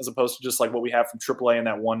systems as opposed to just like what we have from AAA in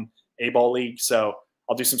that one A-ball league. So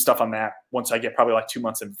I'll do some stuff on that once I get probably like 2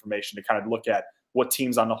 months of information to kind of look at what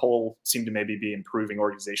teams on the whole seem to maybe be improving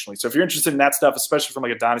organizationally. So if you're interested in that stuff, especially from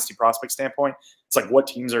like a dynasty prospect standpoint, it's like what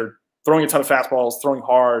teams are throwing a ton of fastballs, throwing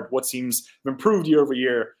hard, what teams have improved year over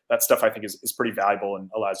year. That stuff I think is pretty valuable and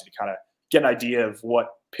allows you to kind of get an idea of what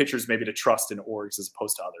pitchers maybe to trust in orgs as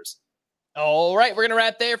opposed to others. All right, we're going to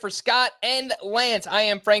wrap there for Scott and Lance. I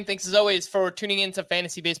am Frank. Thanks as always for tuning into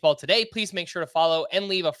Fantasy Baseball today. Please make sure to follow and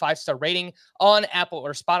leave a 5-star rating on Apple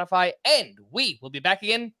or Spotify. And we will be back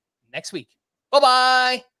again next week.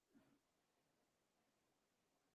 Bye-bye.